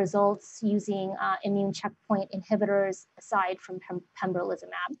different results using immune checkpoint inhibitors aside from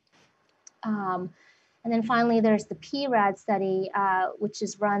pembrolizumab. And then finally, there's the PRAD study, which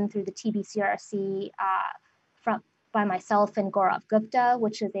is run through the TBCRC by myself and Gaurav Gupta,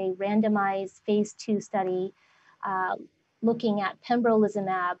 which is a randomized phase 2 study looking at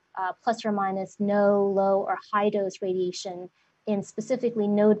pembrolizumab plus or minus no, low, or high dose radiation in specifically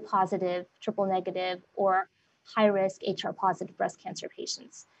node-positive, triple-negative, or high-risk HR-positive breast cancer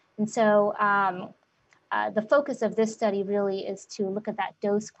patients. And so the focus of this study really is to look at that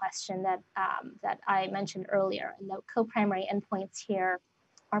dose question that I mentioned earlier. And the co-primary endpoints here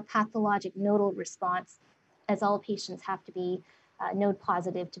are pathologic nodal response, as all patients have to be node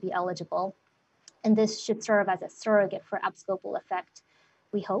positive to be eligible. And this should serve as a surrogate for abscopal effect,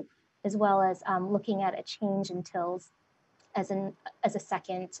 we hope. as well as looking at a change in TILs as a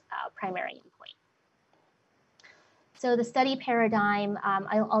second primary endpoint. So the study paradigm,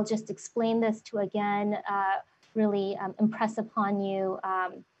 I'll just explain this to again really impress upon you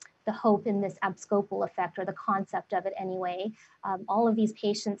the hope in this abscopal effect, or the concept of it anyway. All of these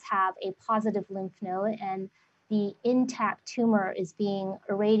patients have a positive lymph node, and the intact tumor is being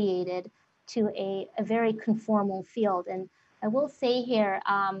irradiated to a very conformal field. And I will say here,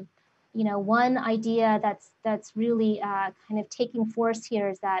 you know, one idea that's really kind of taking force here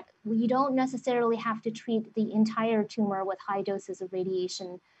is that you don't necessarily have to treat the entire tumor with high doses of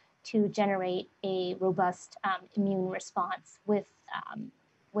radiation to generate a robust immune response with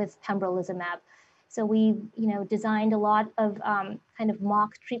pembrolizumab. So we, designed a lot of kind of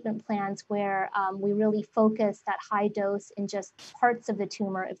mock treatment plans where we really focus that high dose in just parts of the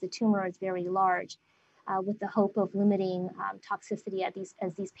tumor if the tumor is very large, with the hope of limiting toxicity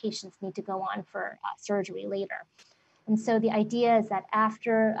as these patients need to go on for surgery later. And so the idea is that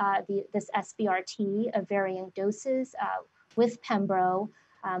after this SBRT of varying doses with pembro,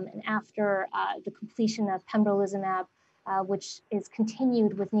 and after the completion of pembrolizumab, which is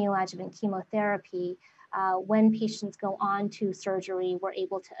continued with neoadjuvant chemotherapy, when patients go on to surgery, we're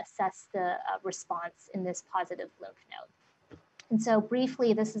able to assess the response in this positive lymph node. And so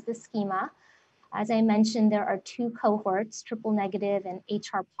briefly, this is the schema. As I mentioned, there are two cohorts, triple negative and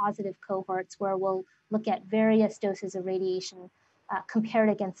HR positive cohorts, where we'll look at various doses of radiation compared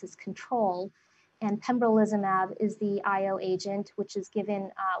against this control. And pembrolizumab is the IO agent, which is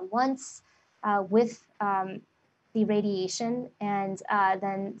given once with the radiation, and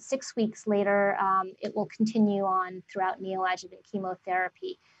then 6 weeks later, it will continue on throughout neoadjuvant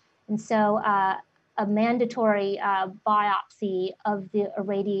chemotherapy. And so a mandatory biopsy of the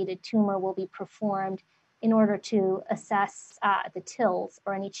irradiated tumor will be performed in order to assess the TILs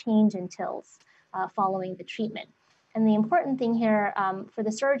or any change in TILs following the treatment. And the important thing here for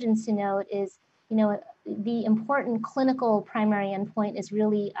the surgeons to note is, the important clinical primary endpoint is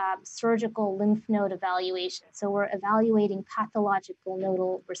really surgical lymph node evaluation. So we're evaluating pathological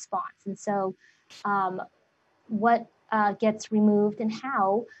nodal response. And so what gets removed and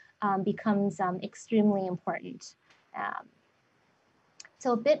how becomes extremely important.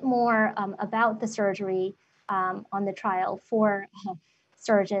 So a bit more about the surgery on the trial for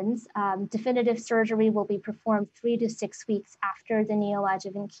surgeons. Definitive surgery will be performed 3 to 6 weeks after the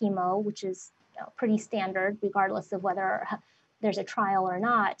neoadjuvant chemo, which is pretty standard regardless of whether there's a trial or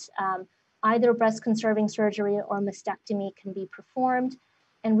not. Either breast conserving surgery or mastectomy can be performed,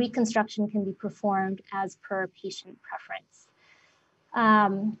 and reconstruction can be performed as per patient preference.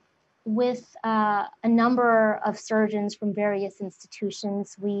 With a number of surgeons from various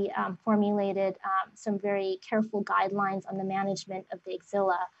institutions, we formulated some very careful guidelines on the management of the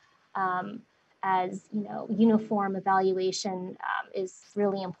axilla. As uniform evaluation is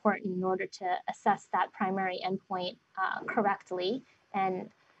really important in order to assess that primary endpoint correctly. And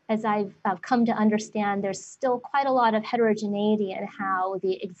as I've come to understand, there's still quite a lot of heterogeneity in how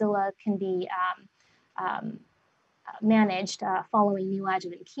the axilla can be managed following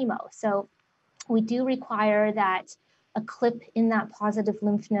neoadjuvant chemo. So we do require that a clip in that positive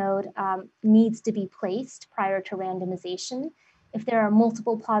lymph node needs to be placed prior to randomization. If there are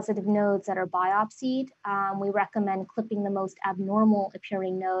multiple positive nodes that are biopsied, we recommend clipping the most abnormal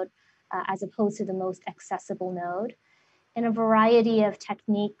appearing node as opposed to the most accessible node. In a variety of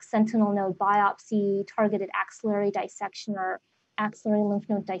techniques, sentinel node biopsy, targeted axillary dissection, or axillary lymph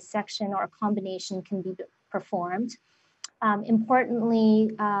node dissection, or a combination can be performed.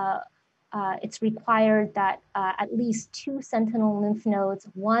 Importantly, it's required that at least 2 sentinel lymph nodes,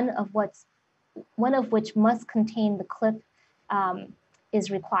 one of which must contain the clip, is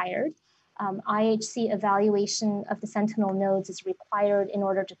required. IHC evaluation of the sentinel nodes is required in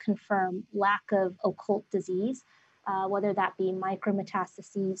order to confirm lack of occult disease, whether that be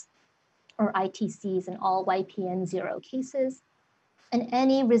micrometastases or ITCs in all YPN0 cases, and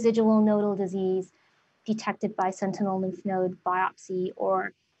any residual nodal disease detected by sentinel lymph node biopsy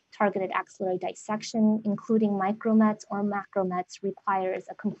or targeted axillary dissection, including micromets or macromets, requires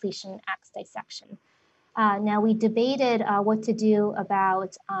a completion axe dissection. Now, we debated what to do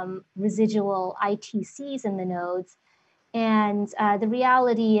about residual ITCs in the nodes. And the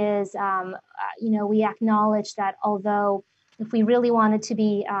reality is, we acknowledge that although if we really wanted to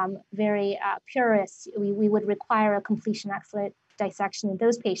be very purist, we would require a completion axillary dissection in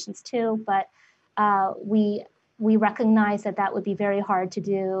those patients too. But we recognize that that would be very hard to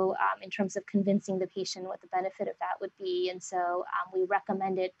do in terms of convincing the patient what the benefit of that would be. And so we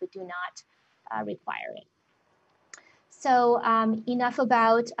recommend it, but do not require it. So enough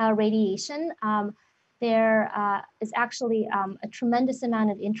about radiation. There is actually a tremendous amount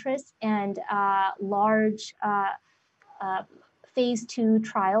of interest and large phase 2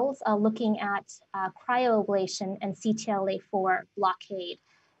 trials looking at cryoablation and CTLA-4 blockade.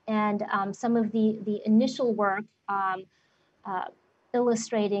 And some of the initial work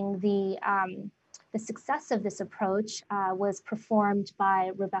illustrating the success of this approach was performed by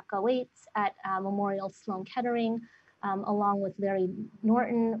Rebecca Waits at Memorial Sloan Kettering, along with Larry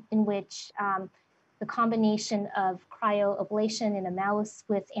Norton, in which the combination of cryoablation in a mouse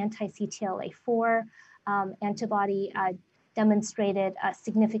with anti-CTLA-4 antibody demonstrated a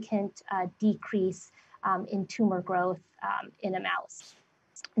significant decrease in tumor growth in a mouse.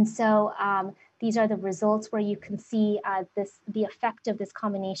 And so these are the results where you can see the effect of this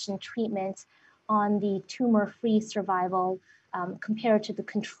combination treatment on the tumor-free survival compared to the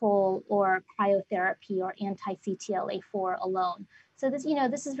control or cryotherapy or anti-CTLA-4 alone. So this,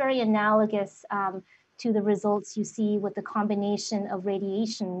 this is very analogous to the results you see with the combination of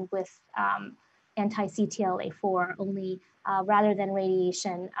radiation with anti-CTLA-4, only rather than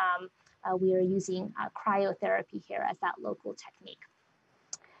radiation, we are using cryotherapy here as that local technique.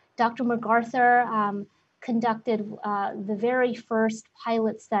 Dr. MacArthur conducted the very first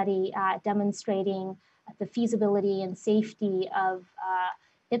pilot study demonstrating the feasibility and safety of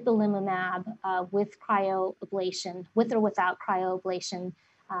ipilimumab with cryoablation, with or without cryoablation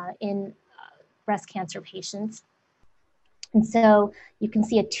in breast cancer patients. And so you can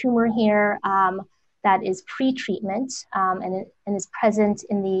see a tumor here that is pre-treatment and is present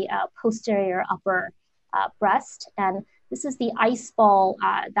in the posterior upper breast. And this is the ice ball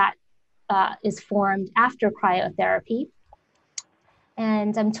that is formed after cryotherapy.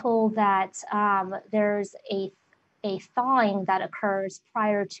 And I'm told that there's a thawing that occurs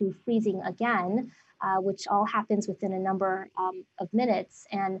prior to freezing again, which all happens within a number of minutes.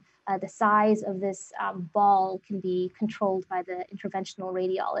 And the size of this ball can be controlled by the interventional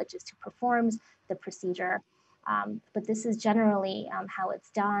radiologist who performs the procedure. But this is generally how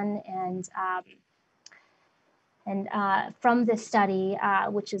it's done. And from this study,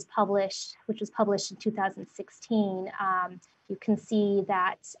 which was published in 2016, you can see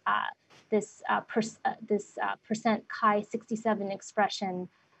that this percent Ki-67 expression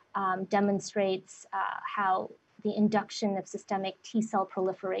demonstrates how the induction of systemic T-cell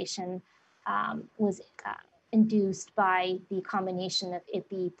proliferation was induced by the combination of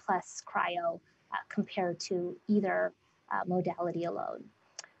IPI plus cryo compared to either modality alone.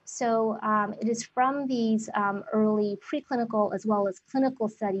 So it is from these early preclinical as well as clinical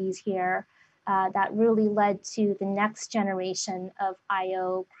studies here that really led to the next generation of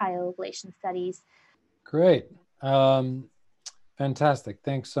IO cryoablation studies. Great. Fantastic.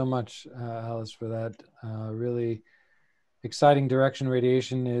 Thanks so much, Alice, for that. Really exciting direction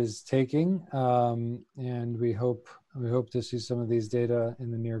radiation is taking, and we hope to see some of these data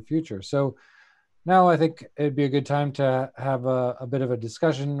in the near future. So now I think it'd be a good time to have a bit of a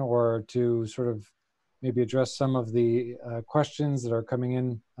discussion, or to sort of maybe address some of the questions that are coming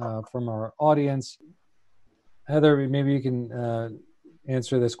in from our audience. Heather, maybe you can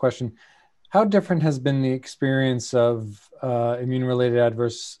answer this question. How different has been the experience of immune-related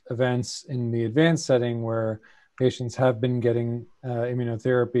adverse events in the advanced setting, where patients have been getting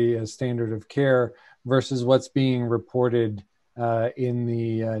immunotherapy as standard of care, versus what's being reported in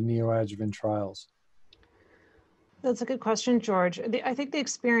the neoadjuvant trials? That's a good question, George. I think the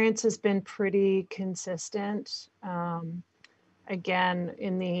experience has been pretty consistent. Again,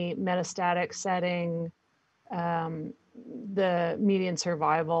 in the metastatic setting, the median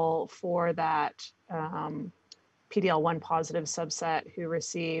survival for that PD-L1 positive subset who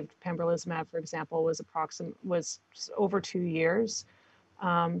received pembrolizumab, for example, was over 2 years.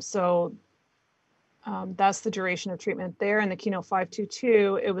 So that's the duration of treatment there. In the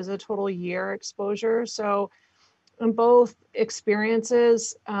KEYNOTE-522, it was a total year exposure. So in both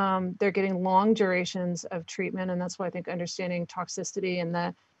experiences, they're getting long durations of treatment, and that's why I think understanding toxicity and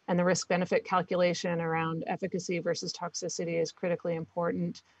the risk-benefit calculation around efficacy versus toxicity is critically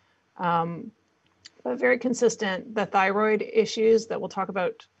important. But very consistent. The thyroid issues that we'll talk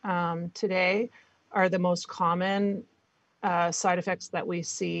about today are the most common side effects that we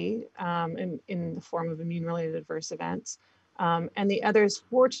see in the form of immune-related adverse events. And the others,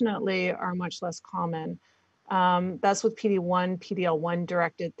 fortunately, are much less common. That's with PD-1, PD-L1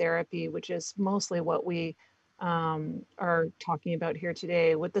 directed therapy, which is mostly what we are talking about here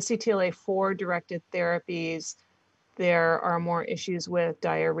today. With the CTLA-4 directed therapies, there are more issues with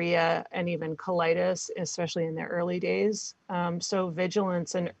diarrhea and even colitis, especially in the early days. So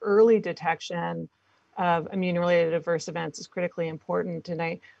vigilance and early detection of immune-related adverse events is critically important. And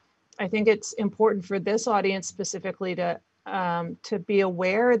I think it's important for this audience specifically to be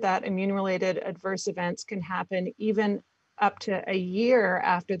aware that immune-related adverse events can happen even up to a year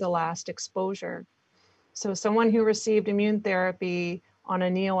after the last exposure. So someone who received immune therapy on a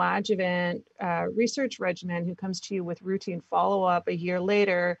neoadjuvant research regimen who comes to you with routine follow-up a year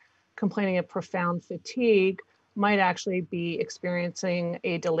later complaining of profound fatigue might actually be experiencing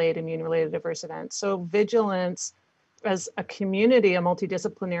a delayed immune-related adverse event. So vigilance as a community, a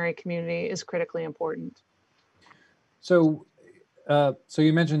multidisciplinary community, is critically important. So, so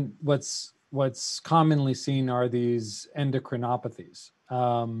you mentioned what's commonly seen are these endocrinopathies.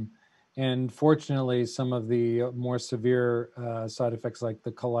 And fortunately, some of the more severe side effects like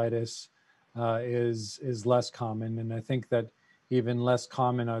the colitis is less common. And I think that even less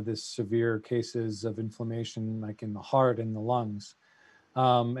common are the severe cases of inflammation like in the heart and the lungs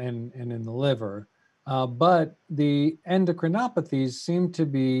and in the liver. But the endocrinopathies seem to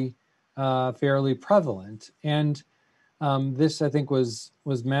be fairly prevalent. And this, I think, was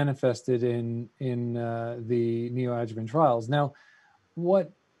manifested in the neoadjuvant trials. Now,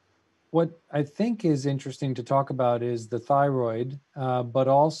 what I think is interesting to talk about is the thyroid, but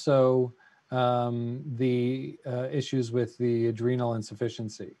also the issues with the adrenal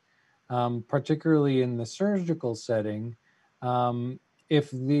insufficiency, particularly in the surgical setting.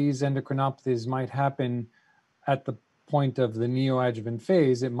 If these endocrinopathies might happen at the point of the neoadjuvant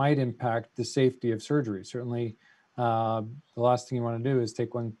phase, it might impact the safety of surgery. Certainly, the last thing you want to do is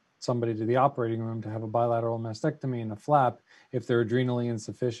take somebody to the operating room to have a bilateral mastectomy and a flap if they're adrenally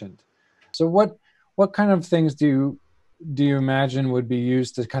insufficient. So what kind of things do you imagine would be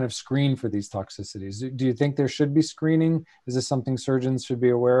used to kind of screen for these toxicities? Do you think there should be screening? Is this something surgeons should be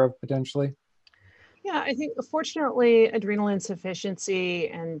aware of potentially? Yeah, I think fortunately adrenal insufficiency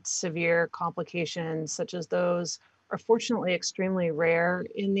and severe complications such as those are fortunately extremely rare.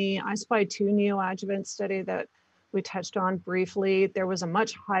 In the I-SPY 2 neoadjuvant study that we touched on briefly, there was a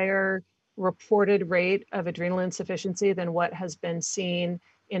much higher reported rate of adrenal insufficiency than what has been seen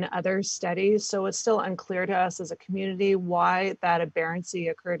in other studies. So it's still unclear to us as a community why that aberrancy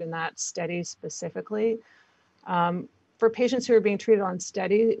occurred in that study specifically. For patients who are being treated on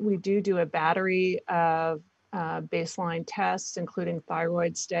study, we do a battery of baseline tests, including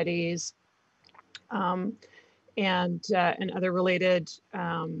thyroid studies and other related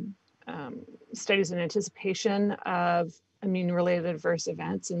studies in anticipation of immune-related adverse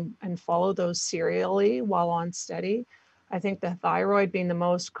events and follow those serially while on study. I think the thyroid being the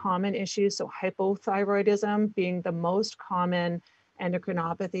most common issue, so hypothyroidism being the most common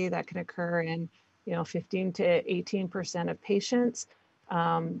endocrinopathy that can occur in 15 to 18% of patients.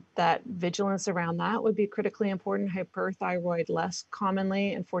 That vigilance around that would be critically important. Hyperthyroid less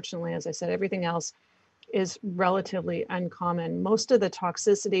commonly. Unfortunately, as I said, everything else is relatively uncommon. Most of the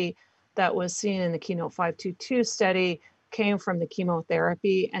toxicity that was seen in the Keynote 522 study came from the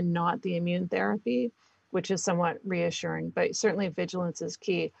chemotherapy and not the immune therapy, which is somewhat reassuring, but certainly vigilance is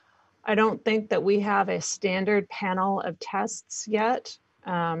key. I don't think that we have a standard panel of tests yet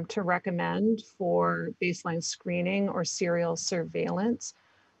to recommend for baseline screening or serial surveillance,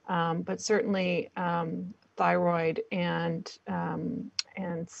 but certainly thyroid and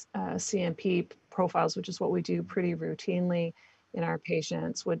CMP profiles, which is what we do pretty routinely in our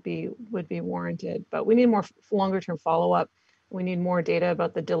patients, would be warranted. But we need more longer-term follow-up. We need more data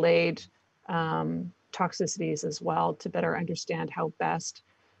about the delayed toxicities as well to better understand how best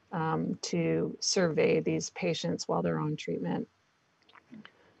to survey these patients while they're on treatment.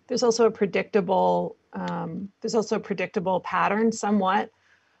 There's also a predictable pattern somewhat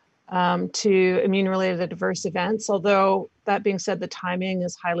to immune-related adverse events. Although that being said, the timing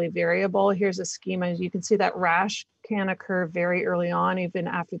is highly variable. Here's a schema. You can see that rash can occur very early on, even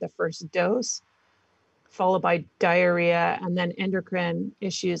after the first dose, followed by diarrhea, and then endocrine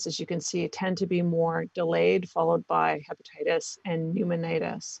issues, as you can see, tend to be more delayed, followed by hepatitis and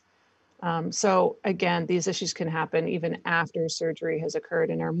pneumonitis. So again, these issues can happen even after surgery has occurred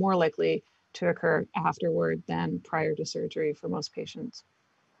and are more likely to occur afterward than prior to surgery for most patients.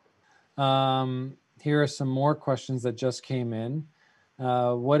 Here are some more questions that just came in.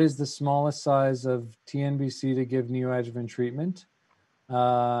 What is the smallest size of TNBC to give neoadjuvant treatment?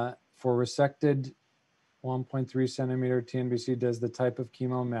 For resected 1.3 centimeter TNBC, does the type of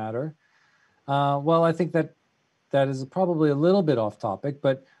chemo matter? Well, I think that is probably a little bit off topic,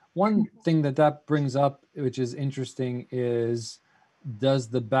 but one thing that brings up, which is interesting, is does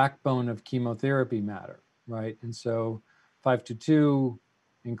the backbone of chemotherapy matter, right? And so 522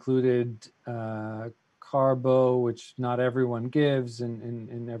 included carbo, which not everyone gives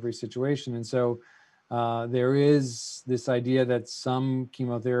in every situation. And so There is this idea that some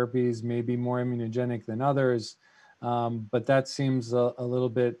chemotherapies may be more immunogenic than others, but that seems a little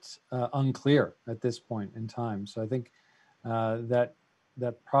bit unclear at this point in time. So I think that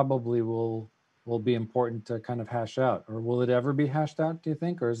probably will be important to kind of hash out. Or will it ever be hashed out, do you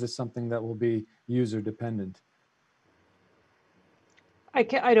think? Or is this something that will be user dependent?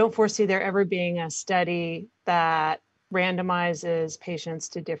 I don't foresee there ever being a study that randomizes patients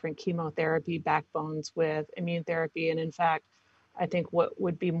to different chemotherapy backbones with immune therapy. And in fact, I think what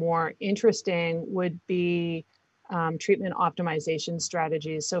would be more interesting would be treatment optimization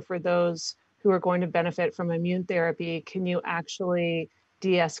strategies. So for those who are going to benefit from immune therapy, can you actually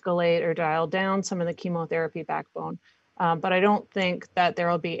de-escalate or dial down some of the chemotherapy backbone? But I don't think that there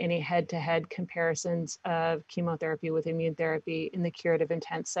will be any head-to-head comparisons of chemotherapy with immune therapy in the curative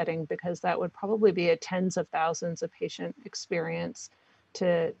intent setting, because that would probably be a tens of thousands of patient experience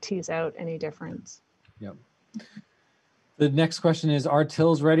to tease out any difference. Yep. The next question is, are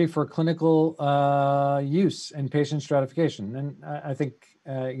TILs ready for clinical use and patient stratification? And I think,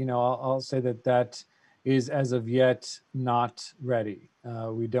 I'll say that is as of yet not ready.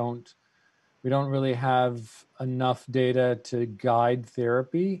 We don't really have enough data to guide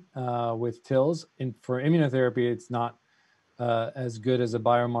therapy with TILs. And for immunotherapy, it's not as good as a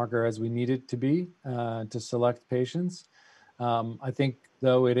biomarker as we need it to be to select patients. I think,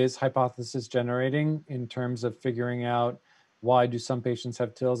 though, it is hypothesis generating in terms of figuring out why do some patients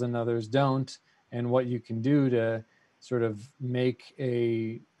have TILs and others don't, and what you can do to sort of make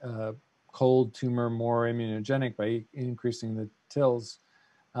a cold tumor more immunogenic by increasing the TILs.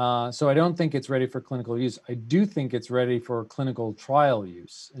 So I don't think it's ready for clinical use. I do think it's ready for clinical trial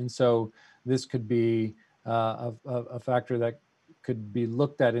use. And so this could be a factor that could be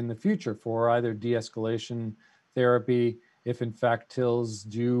looked at in the future for either de-escalation therapy, if in fact TILs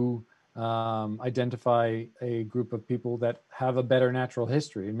do identify a group of people that have a better natural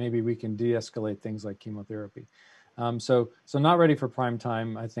history, and maybe we can de-escalate things like chemotherapy. So not ready for prime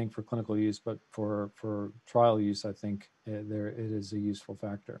time, I think, for clinical use, but for trial use, I think it is a useful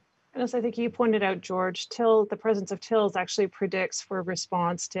factor. And as I think you pointed out, George, the presence of TILs actually predicts for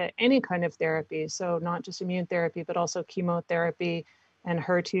response to any kind of therapy. So not just immune therapy, but also chemotherapy and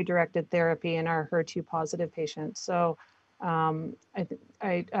HER2-directed therapy in our HER2-positive patients. So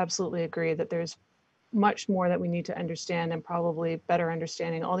I absolutely agree that there's much more that we need to understand, and probably better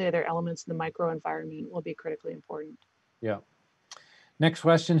understanding all the other elements in the microenvironment will be critically important. Yeah. Next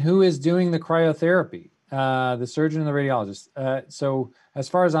question, who is doing the cryotherapy? The surgeon and the radiologist. So as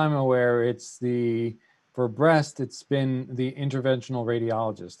far as I'm aware, for breast, it's been the interventional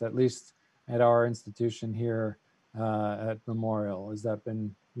radiologist, at least at our institution here at Memorial. Has that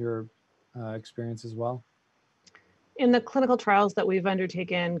been your experience as well? In the clinical trials that we've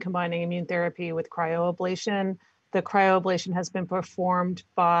undertaken combining immune therapy with cryoablation, the cryoablation has been performed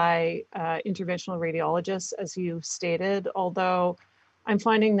by interventional radiologists, as you stated, although I'm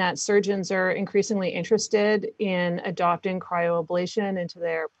finding that surgeons are increasingly interested in adopting cryoablation into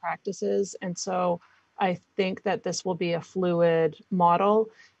their practices. And so I think that this will be a fluid model.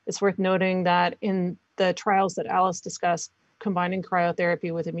 It's worth noting that in the trials that Alice discussed, combining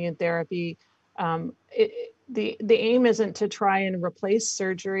cryotherapy with immune therapy, the aim isn't to try and replace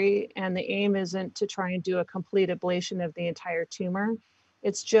surgery, and the aim isn't to try and do a complete ablation of the entire tumor.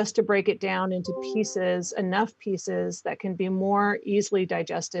 It's just to break it down into pieces, enough pieces that can be more easily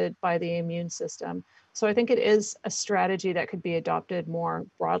digested by the immune system. So I think it is a strategy that could be adopted more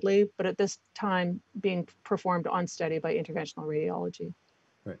broadly, but at this time being performed on study by interventional radiology.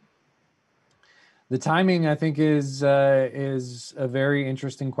 Right. The timing, I think, is a very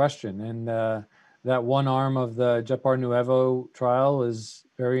interesting question, and that one arm of the Jepar Nuevo trial is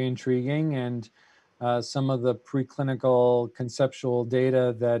very intriguing, and some of the preclinical conceptual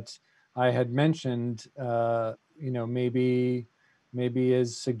data that I had mentioned, maybe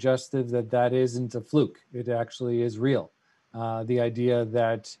is suggestive that isn't a fluke. It actually is real. The idea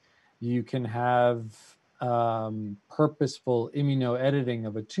that you can have purposeful immunoediting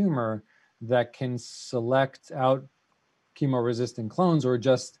of a tumor that can select out chemo-resistant clones, or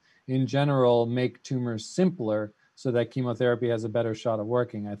just in general make tumors simpler so that chemotherapy has a better shot of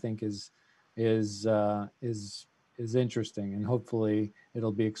working, I think is interesting, and hopefully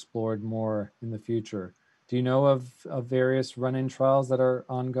it'll be explored more in the future. Do you know of various run-in trials that are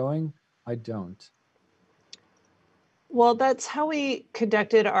ongoing? I don't. Well, that's how we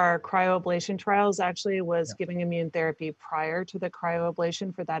conducted our cryoablation trials, actually, was giving immune therapy prior to the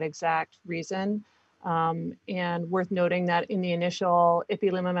cryoablation for that exact reason. And worth noting that in the initial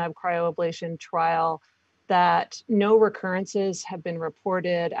ipilimumab cryoablation trial, that no recurrences have been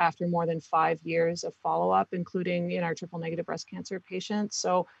reported after more than 5 years of follow-up, including in our triple-negative breast cancer patients.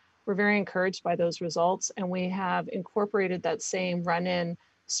 So we're very encouraged by those results, and we have incorporated that same run-in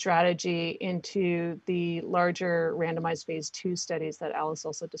strategy into the larger randomized phase 2 studies that Alice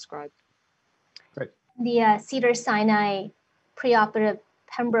also described. Great. The Cedars-Sinai preoperative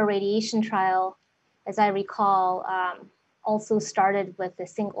pembro radiation trial, as I recall, also started with a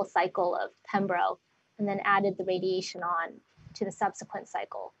single cycle of pembro and then added the radiation on to the subsequent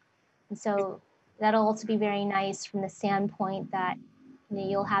cycle. And so that'll also be very nice from the standpoint that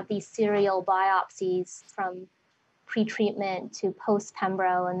you'll have these serial biopsies from pre-treatment to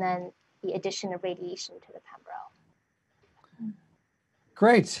post-pembro and then the addition of radiation to the pembro.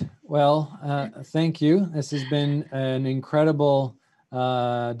 Great. Well, thank you. This has been an incredible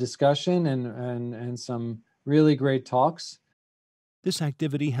discussion and some really great talks. This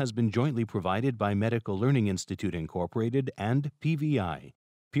activity has been jointly provided by Medical Learning Institute Incorporated and PVI,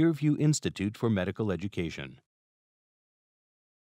 Peerview Institute for Medical Education.